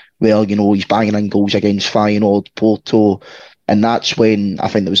 1920, where he's banging in goals against Feyenoord, Porto, and that's when I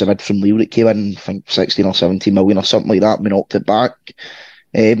think there was a bid from Lille that came in, I think 16 or 17 million or something like that, and we knocked it back.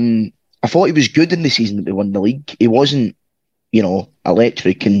 I thought he was good in the season that we won the league. He wasn't,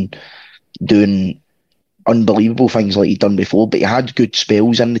 electric and doing unbelievable things like he'd done before, but he had good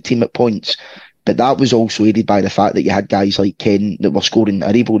spells in the team at points. But that was also aided by the fact that you had guys like Ken that were scoring,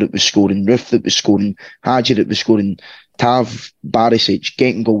 Aribo that was scoring, Roof that was scoring, Hadji that was scoring, Tav, Barisic,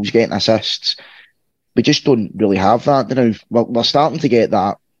 getting goals, getting assists. We just don't really have that now. We're starting to get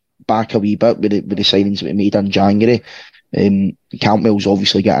that back a wee bit with the signings that we made in January. Cantwell's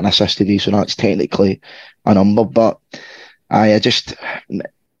obviously getting an assist today, so that's technically a number. But I'm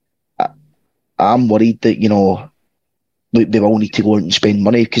worried that, they will need to go out and spend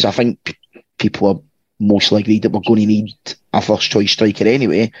money because I think people are mostly agreed that we're going to need a first choice striker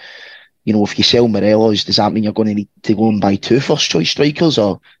anyway. If you sell Morelos, does that mean you're going to need to go and buy two first choice strikers,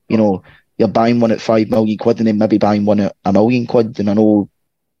 or you're buying one at £5 million and then maybe buying one at £1 million? And I know,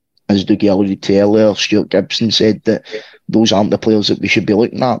 as Dougie alluded to earlier, Stuart Gibson said that those aren't the players that we should be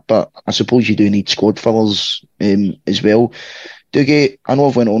looking at, but I suppose you do need squad fillers as well. Dougie, I know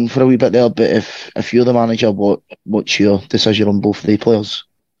I've went on for a wee bit there, but if you're the manager, what's your decision on both of the players?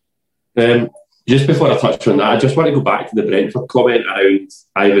 Just before I touch on that, I just want to go back to the Brentford comment around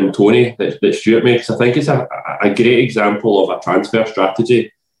Ivan Toney that Stuart made, because I think it's a great example of a transfer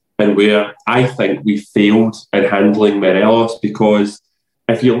strategy and where I think we failed in handling Morelos, because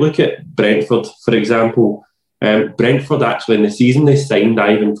if you look at Brentford, for example, Brentford actually in the season they signed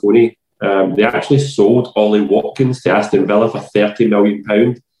Ivan Toney, they actually sold Ollie Watkins to Aston Villa for £30 million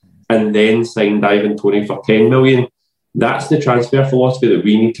and then signed Ivan Toney for £10 million. That's the transfer philosophy that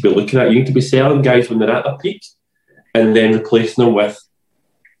we need to be looking at. You need to be selling guys when they're at their peak and then replacing them with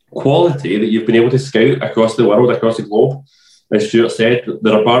quality that you've been able to scout across the world, across the globe. As Stuart said,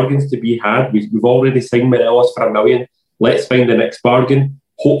 there are bargains to be had. We've already signed Morelos for £1 million. Let's find the next bargain.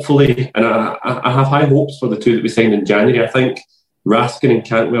 Hopefully, and I have high hopes for the two that we signed in January. I think Raskin and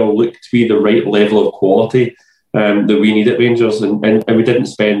Cantwell look to be the right level of quality that we need at Rangers, and we didn't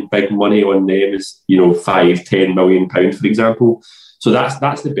spend big money on them as £5-10 million, for example. So that's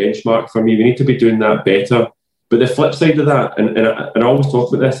the benchmark for me. We need to be doing that better. But the flip side of that, and I always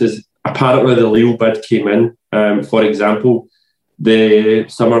talk about this, is apparently the Lille bid came in, for example, the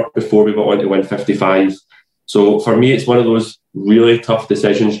summer before we went on to win 55. So for me, it's one of those really tough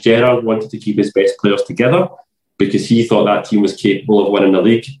decisions. Gerrard wanted to keep his best players together because he thought that team was capable of winning the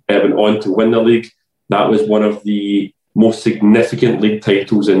league. It went on to win the league. That was one of the most significant league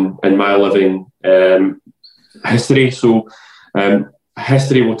titles in my living history. So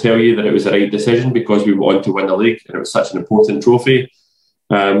history will tell you that it was the right decision because we went on to win the league and it was such an important trophy.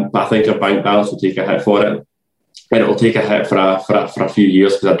 But I think our bank balance will take a hit for it. And it'll take a hit for a few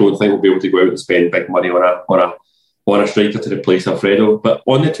years because I don't think we'll be able to go out and spend big money on a striker to replace Alfredo. But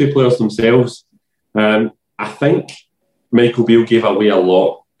on the two players themselves, I think Michael Beale gave away a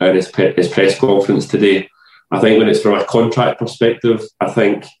lot in his press conference today. I think when it's from a contract perspective, I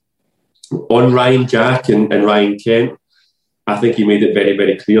think on Ryan Jack and Ryan Kent, I think he made it very,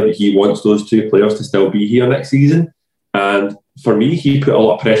 very clear that he wants those two players to still be here next season. And for me, he put a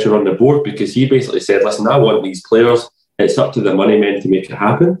lot of pressure on the board because he basically said, listen, I want these players. It's up to the money men to make it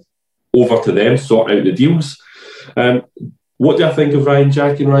happen. Over to them, sort out the deals. What do I think of Ryan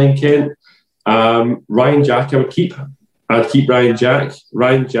Jack and Ryan Kent? Ryan Jack, I'd keep Ryan Jack.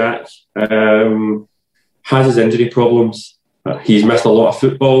 Ryan Jack has his injury problems. He's missed a lot of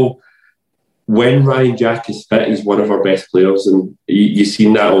football. When Ryan Jack is fit, he's one of our best players, and you've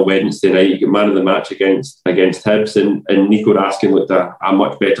seen that on Wednesday night. You get man of the match against Hibs, and Nico Raskin looked a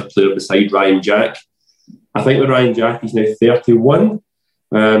much better player beside Ryan Jack. I think with Ryan Jack, he's now 31.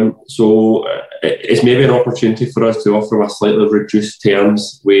 So it's maybe an opportunity for us to offer him a slightly reduced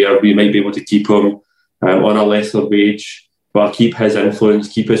terms where we might be able to keep him on a lesser wage, but keep his influence,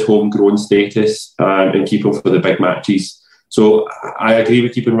 keep his homegrown status, and keep him for the big matches. So I agree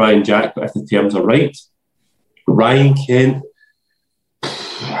with keeping Ryan Jack, but if the terms are right. Ryan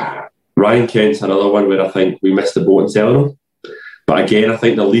Kent's another one where I think we missed the boat in selling him. But again, I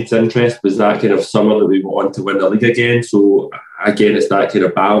think the Leeds' interest was that kind of summer that we want to win the league again. So again, it's that kind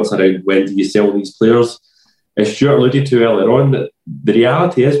of balance around when do you sell these players. As Stuart alluded to earlier on, the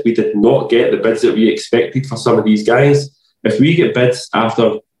reality is we did not get the bids that we expected for some of these guys. If we get bids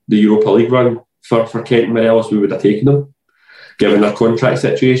after the Europa League run for Kent and Morelos, we would have taken them. Given their contract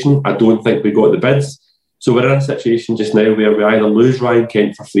situation, I don't think we got the bids. So we're in a situation just now where we either lose Ryan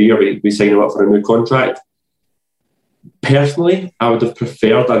Kent for free or we sign him up for a new contract. Personally, I would have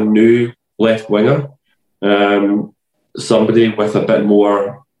preferred a new left winger, somebody with a bit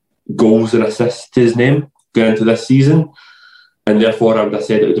more goals and assists to his name going into this season. And therefore, I would have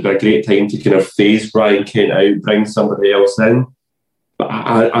said it would have been a great time to kind of phase Ryan Kent out, bring somebody else in. But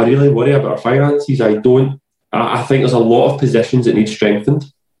I really worry about our finances. I think there's a lot of positions that need strengthened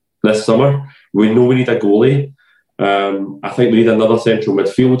this summer. We know we need a goalie. I think we need another central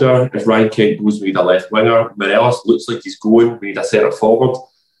midfielder. If Ryan Kent goes, we need a left winger. Morelos looks like he's going. We need a centre forward.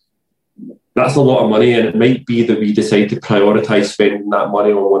 That's a lot of money, and it might be that we decide to prioritise spending that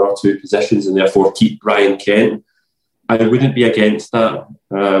money on one or two positions and therefore keep Ryan Kent. I wouldn't be against that.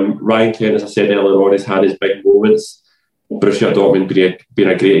 Ryan Kent, as I said earlier on, has had his big moments. Borussia Dortmund being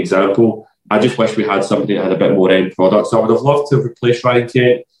a great example. I just wish we had somebody that had a bit more end product. So I would have loved to have replaced Ryan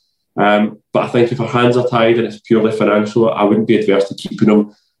Kent. But I think if our hands are tied and it's purely financial, I wouldn't be adverse to keeping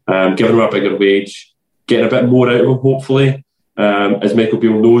him, giving him a bigger wage, getting a bit more out of him, hopefully, as Michael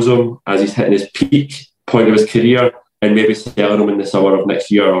Beale knows him, as he's hitting his peak point of his career, and maybe selling him in the summer of next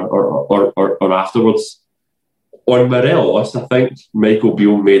year or afterwards. On Morelos, I think Michael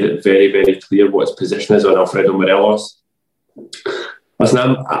Beale made it very, very clear what his position is on Alfredo Morelos.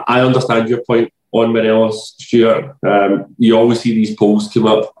 Listen, I understand your point on Morelos, Stuart. You always see these polls come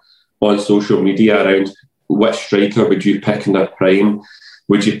up on social media around which striker would you pick in their prime.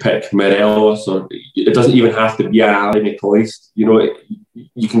 Would you pick Morelos, or it doesn't even have to be Ali McCoist. You know,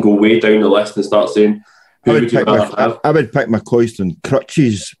 you can go way down the list and start saying who would you rather have. I would pick McCoist on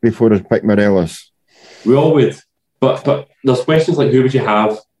crutches before I'd pick Morelos. We all would, but there's questions like who would you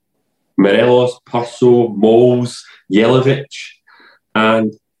have? Morelos, Purso, Moles, Jelavic,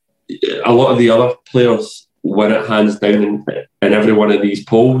 and a lot of the other players win it hands down in every one of these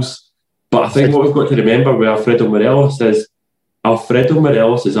polls. But I think what we've got to remember with Alfredo Morelos is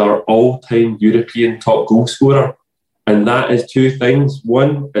our all-time European top goal scorer. And that is two things.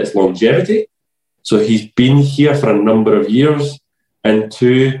 One, it's longevity. So he's been here for a number of years. And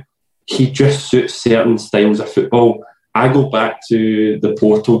two, he just suits certain styles of football. I go back to the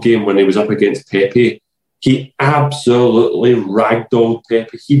Porto game when he was up against Pepe. He absolutely ragdolled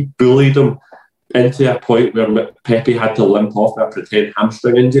Pepe. He bullied him into a point where Pepe had to limp off with a pretend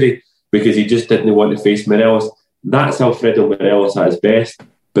hamstring injury because he just didn't want to face Morelos. That's Alfredo Morelos at his best.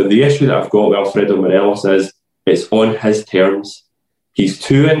 But the issue that I've got with Alfredo Morelos is it's on his terms. He's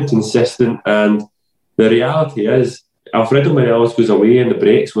too inconsistent, and the reality is Alfredo Morelos goes away in the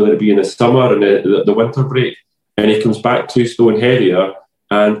breaks, whether it be in the summer and the winter break, and he comes back 2 stone heavier,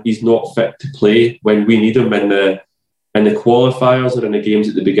 and he's not fit to play when we need him in the qualifiers or in the games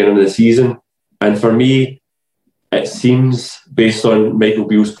at the beginning of the season. And for me, it seems, based on Michael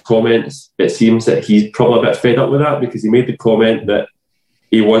Beale's comments, it seems that he's probably a bit fed up with that because he made the comment that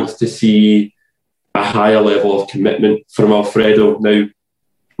he wants to see a higher level of commitment from Alfredo. Now,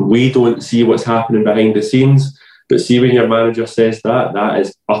 we don't see what's happening behind the scenes, but see when your manager says that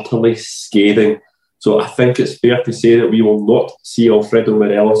is utterly scathing. So I think it's fair to say that we will not see Alfredo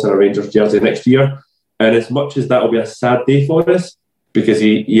Morelos in a Rangers jersey next year. And as much as that will be a sad day for us, because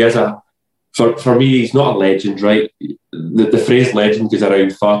he is for me, he's not a legend, right? The phrase legend goes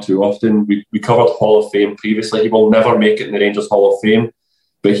around far too often. We covered Hall of Fame previously. He will never make it in the Rangers Hall of Fame,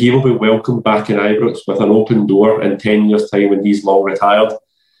 but he will be welcomed back in Ibrox with an open door in 10 years' time when he's long retired,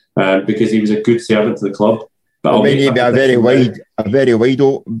 because he was a good servant to the club. But maybe a very wide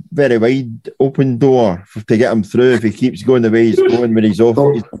open door to get him through if he keeps going the way he's going when he's off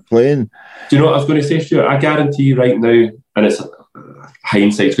he's playing. Do you know what I was going to say, Stuart? I guarantee you right now, and it's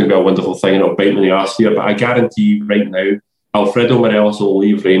hindsight's going to be a wonderful thing and it'll bite me in the arse here, but I guarantee you right now, Alfredo Morelos will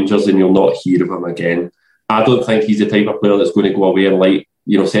leave Rangers and you'll not hear of him again. I don't think he's the type of player that's going to go away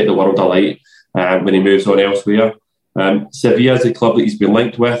and set the world alight when he moves on elsewhere. Sevilla is the club that he's been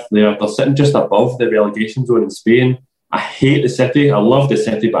linked with. They're sitting just above the relegation zone in Spain. I hate the city. I love the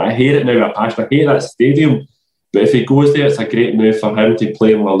city, but I hate it now with a passion. I hate that stadium. But if he goes there, it's a great move for him to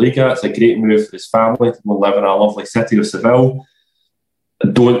play in La Liga. It's a great move for his family to live in a lovely city of Seville. I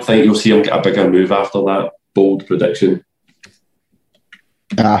don't think you'll see him get a bigger move after that bold prediction.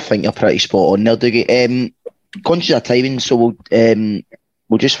 I think you're pretty spot on there, Dougie. Conscious of timing, so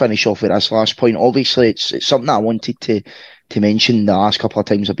we'll just finish off with this last point. Obviously, it's something that I wanted to mention the last couple of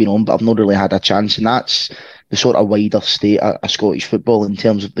times I've been on, but I've not really had a chance, and that's the sort of wider state of Scottish football in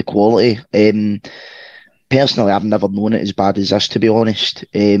terms of the quality. Personally, I've never known it as bad as this, to be honest.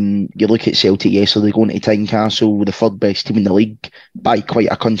 You look at Celtic yesterday going to Tynecastle with the third best team in the league by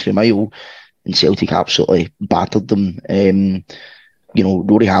quite a country mile, and Celtic absolutely battered them.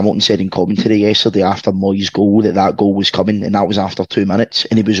 Rory Hamilton said in commentary yesterday after Moyes' goal that goal was coming, and that was after 2 minutes,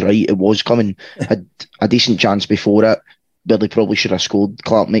 and he was right, it was coming. Had a decent chance before it, where they probably should have scored.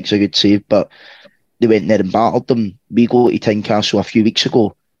 Clark makes a good save, but they went there and battered them. We go to Tynecastle a few weeks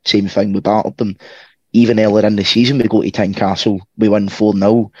ago, same thing, we battered them. Even earlier in the season, we go to Tynecastle, we win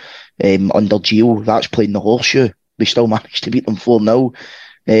 4-0 under Gio. That's playing the horseshoe. We still managed to beat them 4-0.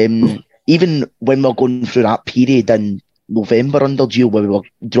 Even when we're going through that period in November under Gio, where we were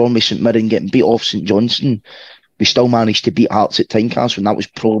drawn with St Mirren, getting beat off St Johnstone, we still managed to beat Hearts at Tynecastle, and that was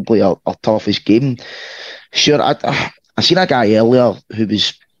probably our toughest game. Sure, I seen a guy earlier who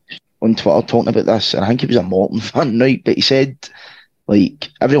was on Twitter talking about this, and I think he was a Morton fan, right? But he said, like,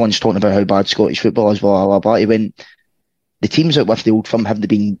 everyone's talking about how bad Scottish football is, blah, blah, blah. He went, the teams out with the Old Firm haven't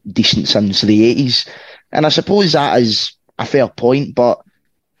been decent since the 80s. And I suppose that is a fair point, but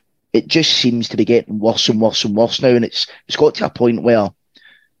it just seems to be getting worse and worse and worse now. And it's got to a point where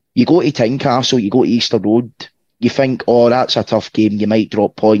you go to Tynecastle, you go to Easter Road, you think, oh, that's a tough game, you might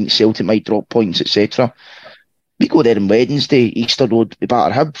drop points, Celtic might drop points, etc. We go there on Wednesday, Easter Road, we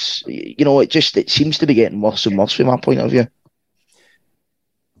batter Hibs. It seems to be getting worse and worse from my point of view.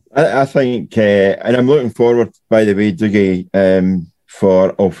 I think, and I'm looking forward, by the way, Dougie,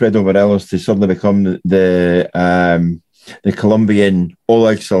 for Alfredo Morelos to suddenly become the Colombian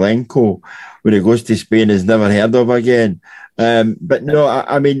Oleg Salenko when he goes to Spain is never heard of again. But no,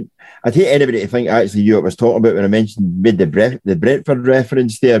 I mean, I'd hate anybody to think actually you was talking about when I made the Brentford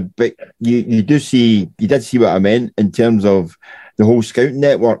reference there, but you did see what I meant in terms of the whole scouting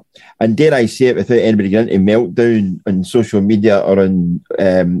network. And dare I say it without anybody getting into meltdown on social media or on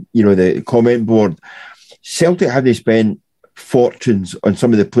the comment board, Celtic have they spent fortunes on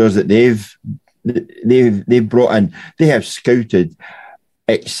some of the players that they've brought in. They have scouted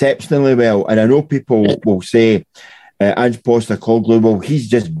exceptionally well, and I know people will say Ange Postecoglou, well, he's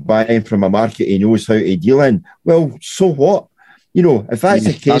just buying from a market he knows how to deal in. Well, so what? If that's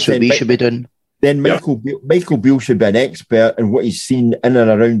the case, that's what we should be doing. Then Michael Beale should be an expert in what he's seen in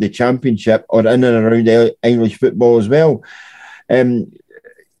and around the Championship or in and around English football as well. In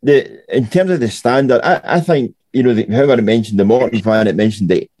terms of the standard, I think, whoever I mentioned, the Morton fan that mentioned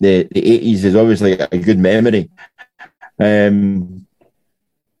the 80s is obviously a good memory.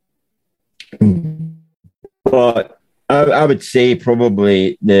 But I would say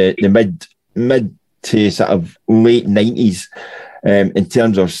probably the mid to sort of late 90s. In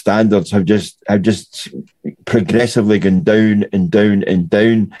terms of standards, have just progressively gone down and down and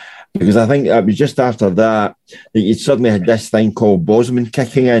down, because I think it was just after that you suddenly had this thing called Bosman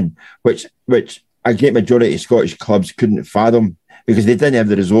kicking in, which a great majority of Scottish clubs couldn't fathom because they didn't have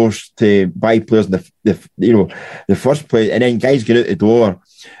the resource to buy players in the first place, and then guys get out the door,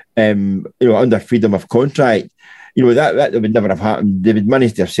 under freedom of contract. That would never have happened. They would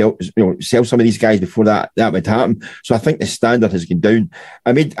manage to sell some of these guys before that would happen. So I think the standard has gone down.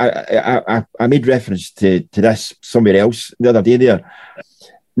 I made reference to this somewhere else the other day there.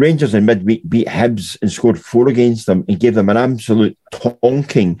 Rangers in midweek beat Hibs and scored 4 against them and gave them an absolute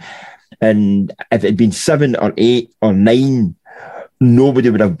tonking. And if it had been 7 or 8 or 9, nobody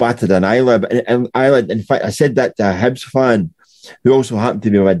would have batted an eyelid. In fact, I said that to a Hibs fan who also happened to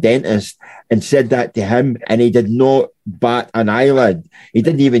be my dentist, and said that to him, and he did not bat an eyelid. He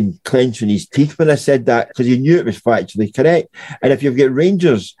didn't even clench on his teeth when I said that, because he knew it was factually correct. And if you've got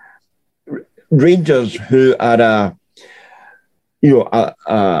Rangers who are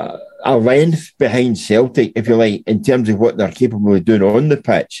a length behind Celtic, if you like, in terms of what they're capable of doing on the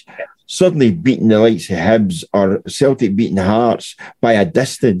pitch, suddenly beating the likes of Hibs or Celtic beating Hearts by a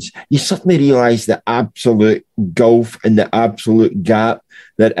distance, you suddenly realise the absolute gulf and the absolute gap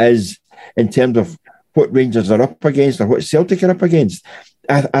that is in terms of what Rangers are up against or what Celtic are up against.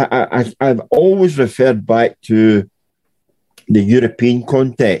 I've always referred back to the European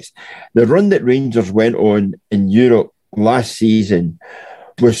context. The run that Rangers went on in Europe last season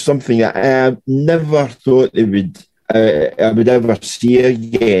was something that I never thought they would I would ever see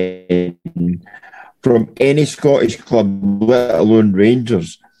again from any Scottish club, let alone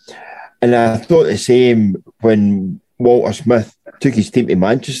Rangers. And I thought the same when Walter Smith took his team to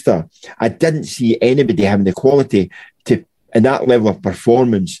Manchester. I didn't see anybody having the quality to, and that level of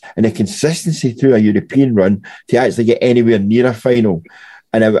performance and the consistency through a European run to actually get anywhere near a final.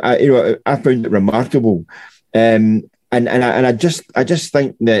 And I found it remarkable. And I just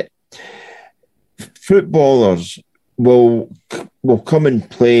think that footballers will come and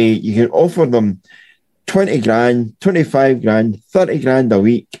play. You can offer them 20 grand, 25 grand, 30 grand a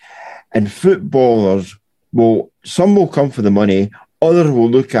week. And footballers some will come for the money, others will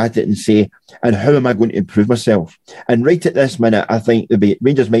look at it and say, and how am I going to improve myself? And right at this minute, I think the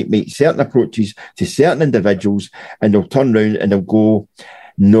Rangers might make certain approaches to certain individuals and they'll turn around and they'll go,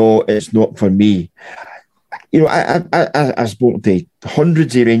 no, it's not for me. You know, I spoke to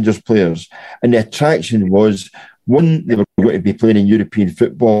hundreds of Rangers players and the attraction was, one, they were going to be playing in European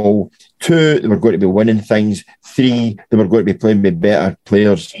football. Two, they were going to be winning things. Three, they were going to be playing with better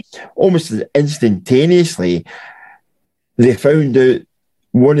players. Almost instantaneously, they found out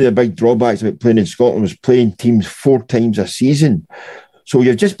one of the big drawbacks about playing in Scotland was playing teams 4 times a season. So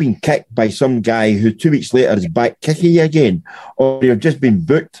you've just been kicked by some guy who 2 weeks later is back kicking you again. Or you've just been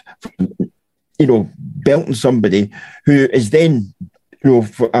booked for, belting somebody who is then,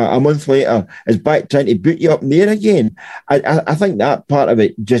 for a month later is back trying to boot you up in the air again. I think that part of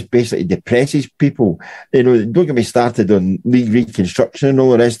it just basically depresses people. Don't get me started on league reconstruction and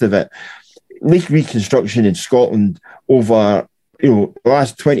all the rest of it. League reconstruction in Scotland over the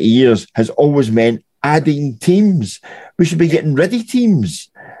last 20 years has always meant adding teams. We should be getting rid of teams.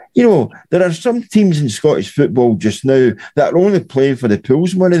 There are some teams in Scottish football just now that are only playing for the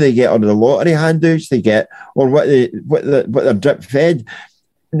pools money they get or the lottery handouts they get or what they're drip fed.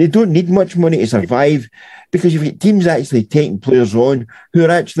 They don't need much money to survive because you've got teams actually taking players on who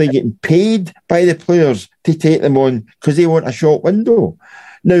are actually getting paid by the players to take them on because they want a short window.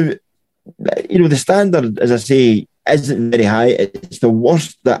 Now, the standard, as I say, isn't very high. It's the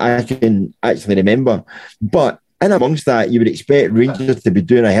worst that I can actually remember. But in amongst that, you would expect Rangers to be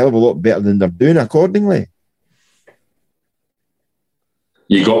doing a hell of a lot better than they're doing accordingly.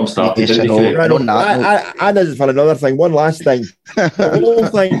 You got them started, didn't you? And this is for another thing. One last thing.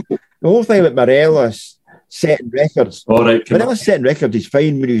 The whole thing about Morelos setting records. All right, Morelos setting records is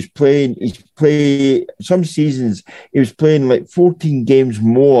fine when he was playing. Some seasons he was playing like 14 games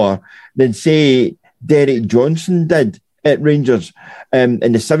more than, say, Derek Johnson did at Rangers in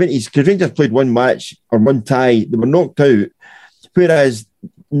the 70s, because Rangers played one match or one tie, they were knocked out, whereas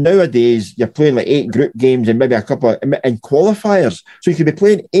nowadays you're playing like 8 group games and maybe a couple and qualifiers, so you could be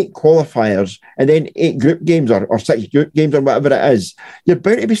playing 8 qualifiers and then 8 group games or 6 group games or whatever it is. You're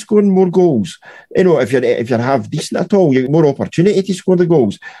bound to be scoring more goals. If you're half decent at all, you get more opportunity to score the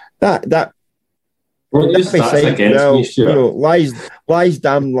goals. Lies,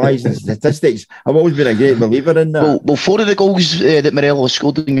 damn lies and statistics. I've always been a great believer in that. Well, 4 of the goals that Morelos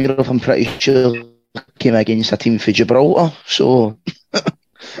scored in Europe, I'm pretty sure, came against a team for Gibraltar. So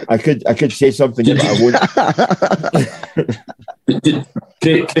I could say something, but I won't.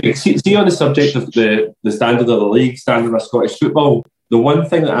 Craig, see on the subject of the standard of the league, standard of Scottish football, the one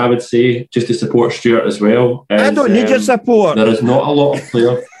thing that I would say, just to support Stuart as well, is, I don't need your support. There is not a lot of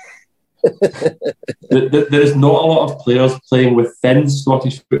players. There is not a lot of players playing within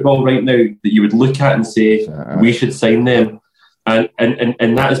Scottish football right now that you would look at and say we should sign them, and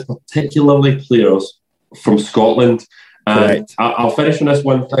that is particularly players from Scotland. And I'll finish on this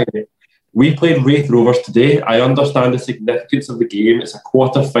one thing. We played Raith Rovers today. I understand the significance of the game. It's a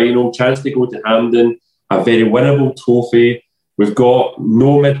quarter-final, chance to go to Hampden, a very winnable trophy. We've got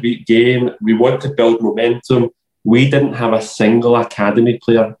no midweek game. We want to build momentum. We didn't have a single academy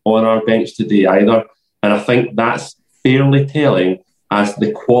player on our bench today either. And I think that's fairly telling as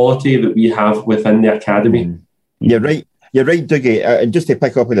the quality that we have within the academy. You're right, Dougie. And just to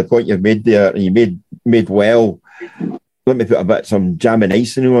pick up on the point you've made there, and you made well, let me put some jam and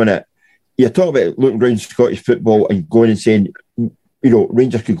icing on it. You talk about looking around Scottish football and going and saying,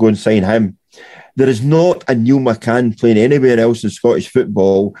 Rangers could go and sign him. There is not a Neil McCann playing anywhere else in Scottish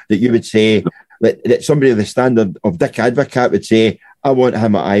football that you would say that somebody of the standard of Dick Advocaat would say, I want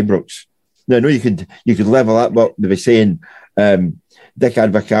him at Ibrox. Now, I know you could level up what they were saying. Dick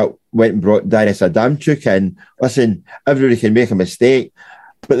Advocaat went and brought Darius Adamchuk in. Listen, everybody can make a mistake,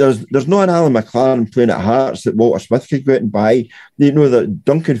 but there's not an Alan McLaren playing at Hearts that Walter Smith could go out and buy. You know that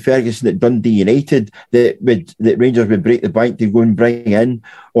Duncan Ferguson at Dundee United that Rangers would break the bank to go and bring in,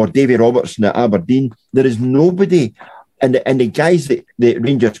 or Davy Robertson at Aberdeen. There is nobody and the guys that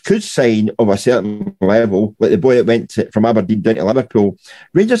Rangers could sign of a certain level, like the boy that went from Aberdeen down to Liverpool,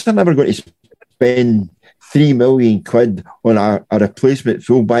 Rangers are never going to spend £3 million on a replacement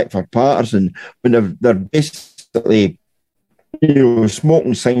fullback for Patterson when they're basically,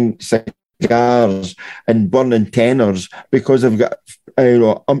 smoking cigars and burning tenors because they've got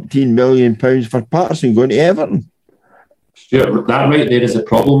umpteen £1 million for Patterson going to Everton. Stuart, that right there is a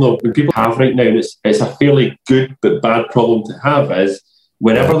problem though. When people have right now, and it's a fairly good but bad problem to have, is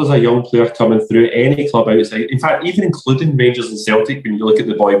whenever there's a young player coming through any club outside, in fact, even including Rangers and Celtic, when you look at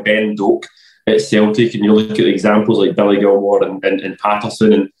the boy Ben Doak at Celtic and you look at examples like Billy Gilmore and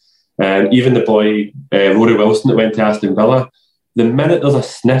Patterson and even the boy Rory Wilson that went to Aston Villa, the minute there's a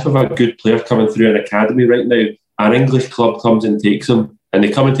sniff of a good player coming through an academy right now, an English club comes and takes him, and they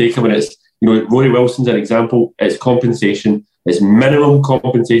come and take him, and it's, Rory Wilson's an example, it's compensation, it's minimum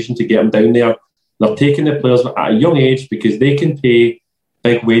compensation to get him down there. They're taking the players at a young age because they can pay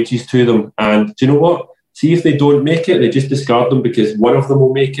big wages to them, and do you know what? See, if they don't make it, they just discard them because one of them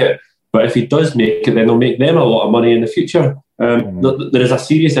will make it, but if he does make it, then they'll make them a lot of money in the future. There is a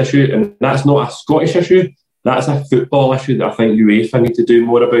serious issue, and that's not a Scottish issue, that's a football issue that I think UEFA need to do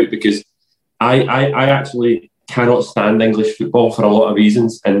more about, because I actually cannot stand English football for a lot of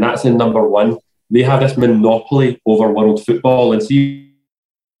reasons, and that's in number one. They have this monopoly over world football, and see,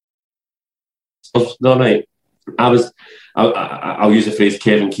 the other night, I'll use the phrase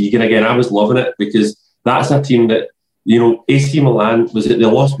Kevin Keegan again, I was loving it, because that's a team that, AC Milan, they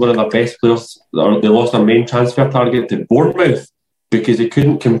lost one of their best players, or they lost their main transfer target to Bournemouth, because they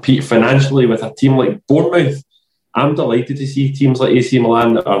couldn't compete financially with a team like Bournemouth. I'm delighted to see teams like AC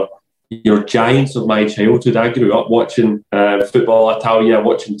Milan that are giants of my childhood. I grew up watching Football Italia,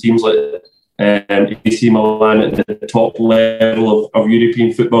 watching teams like AC Milan at the top level of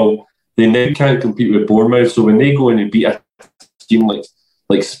European football. They now can't compete with Bournemouth, so when they go in and beat a team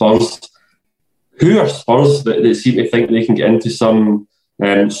like Spurs, who are Spurs that seem to think they can get into some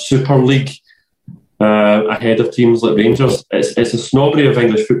Super League ahead of teams like Rangers? It's a snobbery of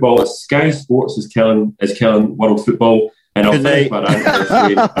English football. It's Sky Sports is killing world football. And I'll finish my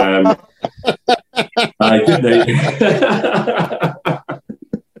rant. Good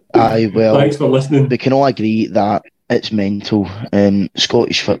night. Well, thanks for listening. We can all agree that it's mental.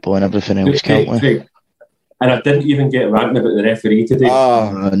 Scottish football and everything else, can't we? And I didn't even get ranting about the referee today.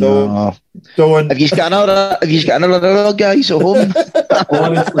 Oh, no. Have you got another guys at home?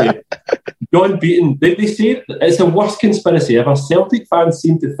 Honestly, John Beaton, they say it's the worst conspiracy ever. Celtic fans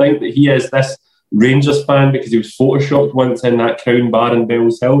seem to think that he is this Rangers fan because he was photoshopped once in that Crown Bar in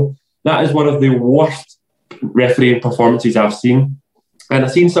Bells Hill. That is one of the worst refereeing performances I've seen. And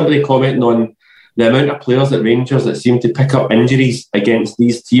I've seen somebody commenting on the amount of players at Rangers that seem to pick up injuries against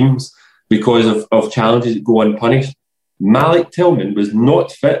these teams because of challenges that go unpunished. Malik Tillman was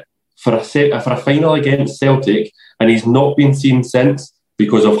not fit for a final against Celtic, and he's not been seen since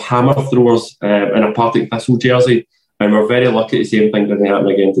because of hammer throwers in a Partick Thistle jersey. And we're very lucky the same thing didn't happen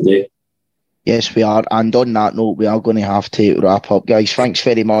again today. Yes, we are. And on that note, we are going to have to wrap up, guys. Thanks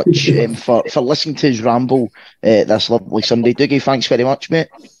very much for listening to his ramble this lovely Sunday. Dougie, thanks very much, mate.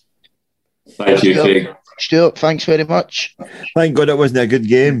 Thank you, Craig. Stuart, thanks very much. Thank God it wasn't a good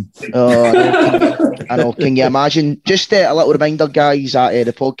game. I know. Can you imagine? Just a little reminder, guys, that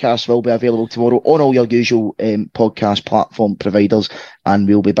the podcast will be available tomorrow on all your usual podcast platform providers, and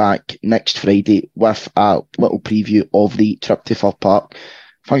we'll be back next Friday with a little preview of the trip to Fir Park.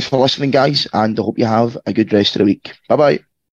 Thanks for listening, guys, and I hope you have a good rest of the week. Bye-bye.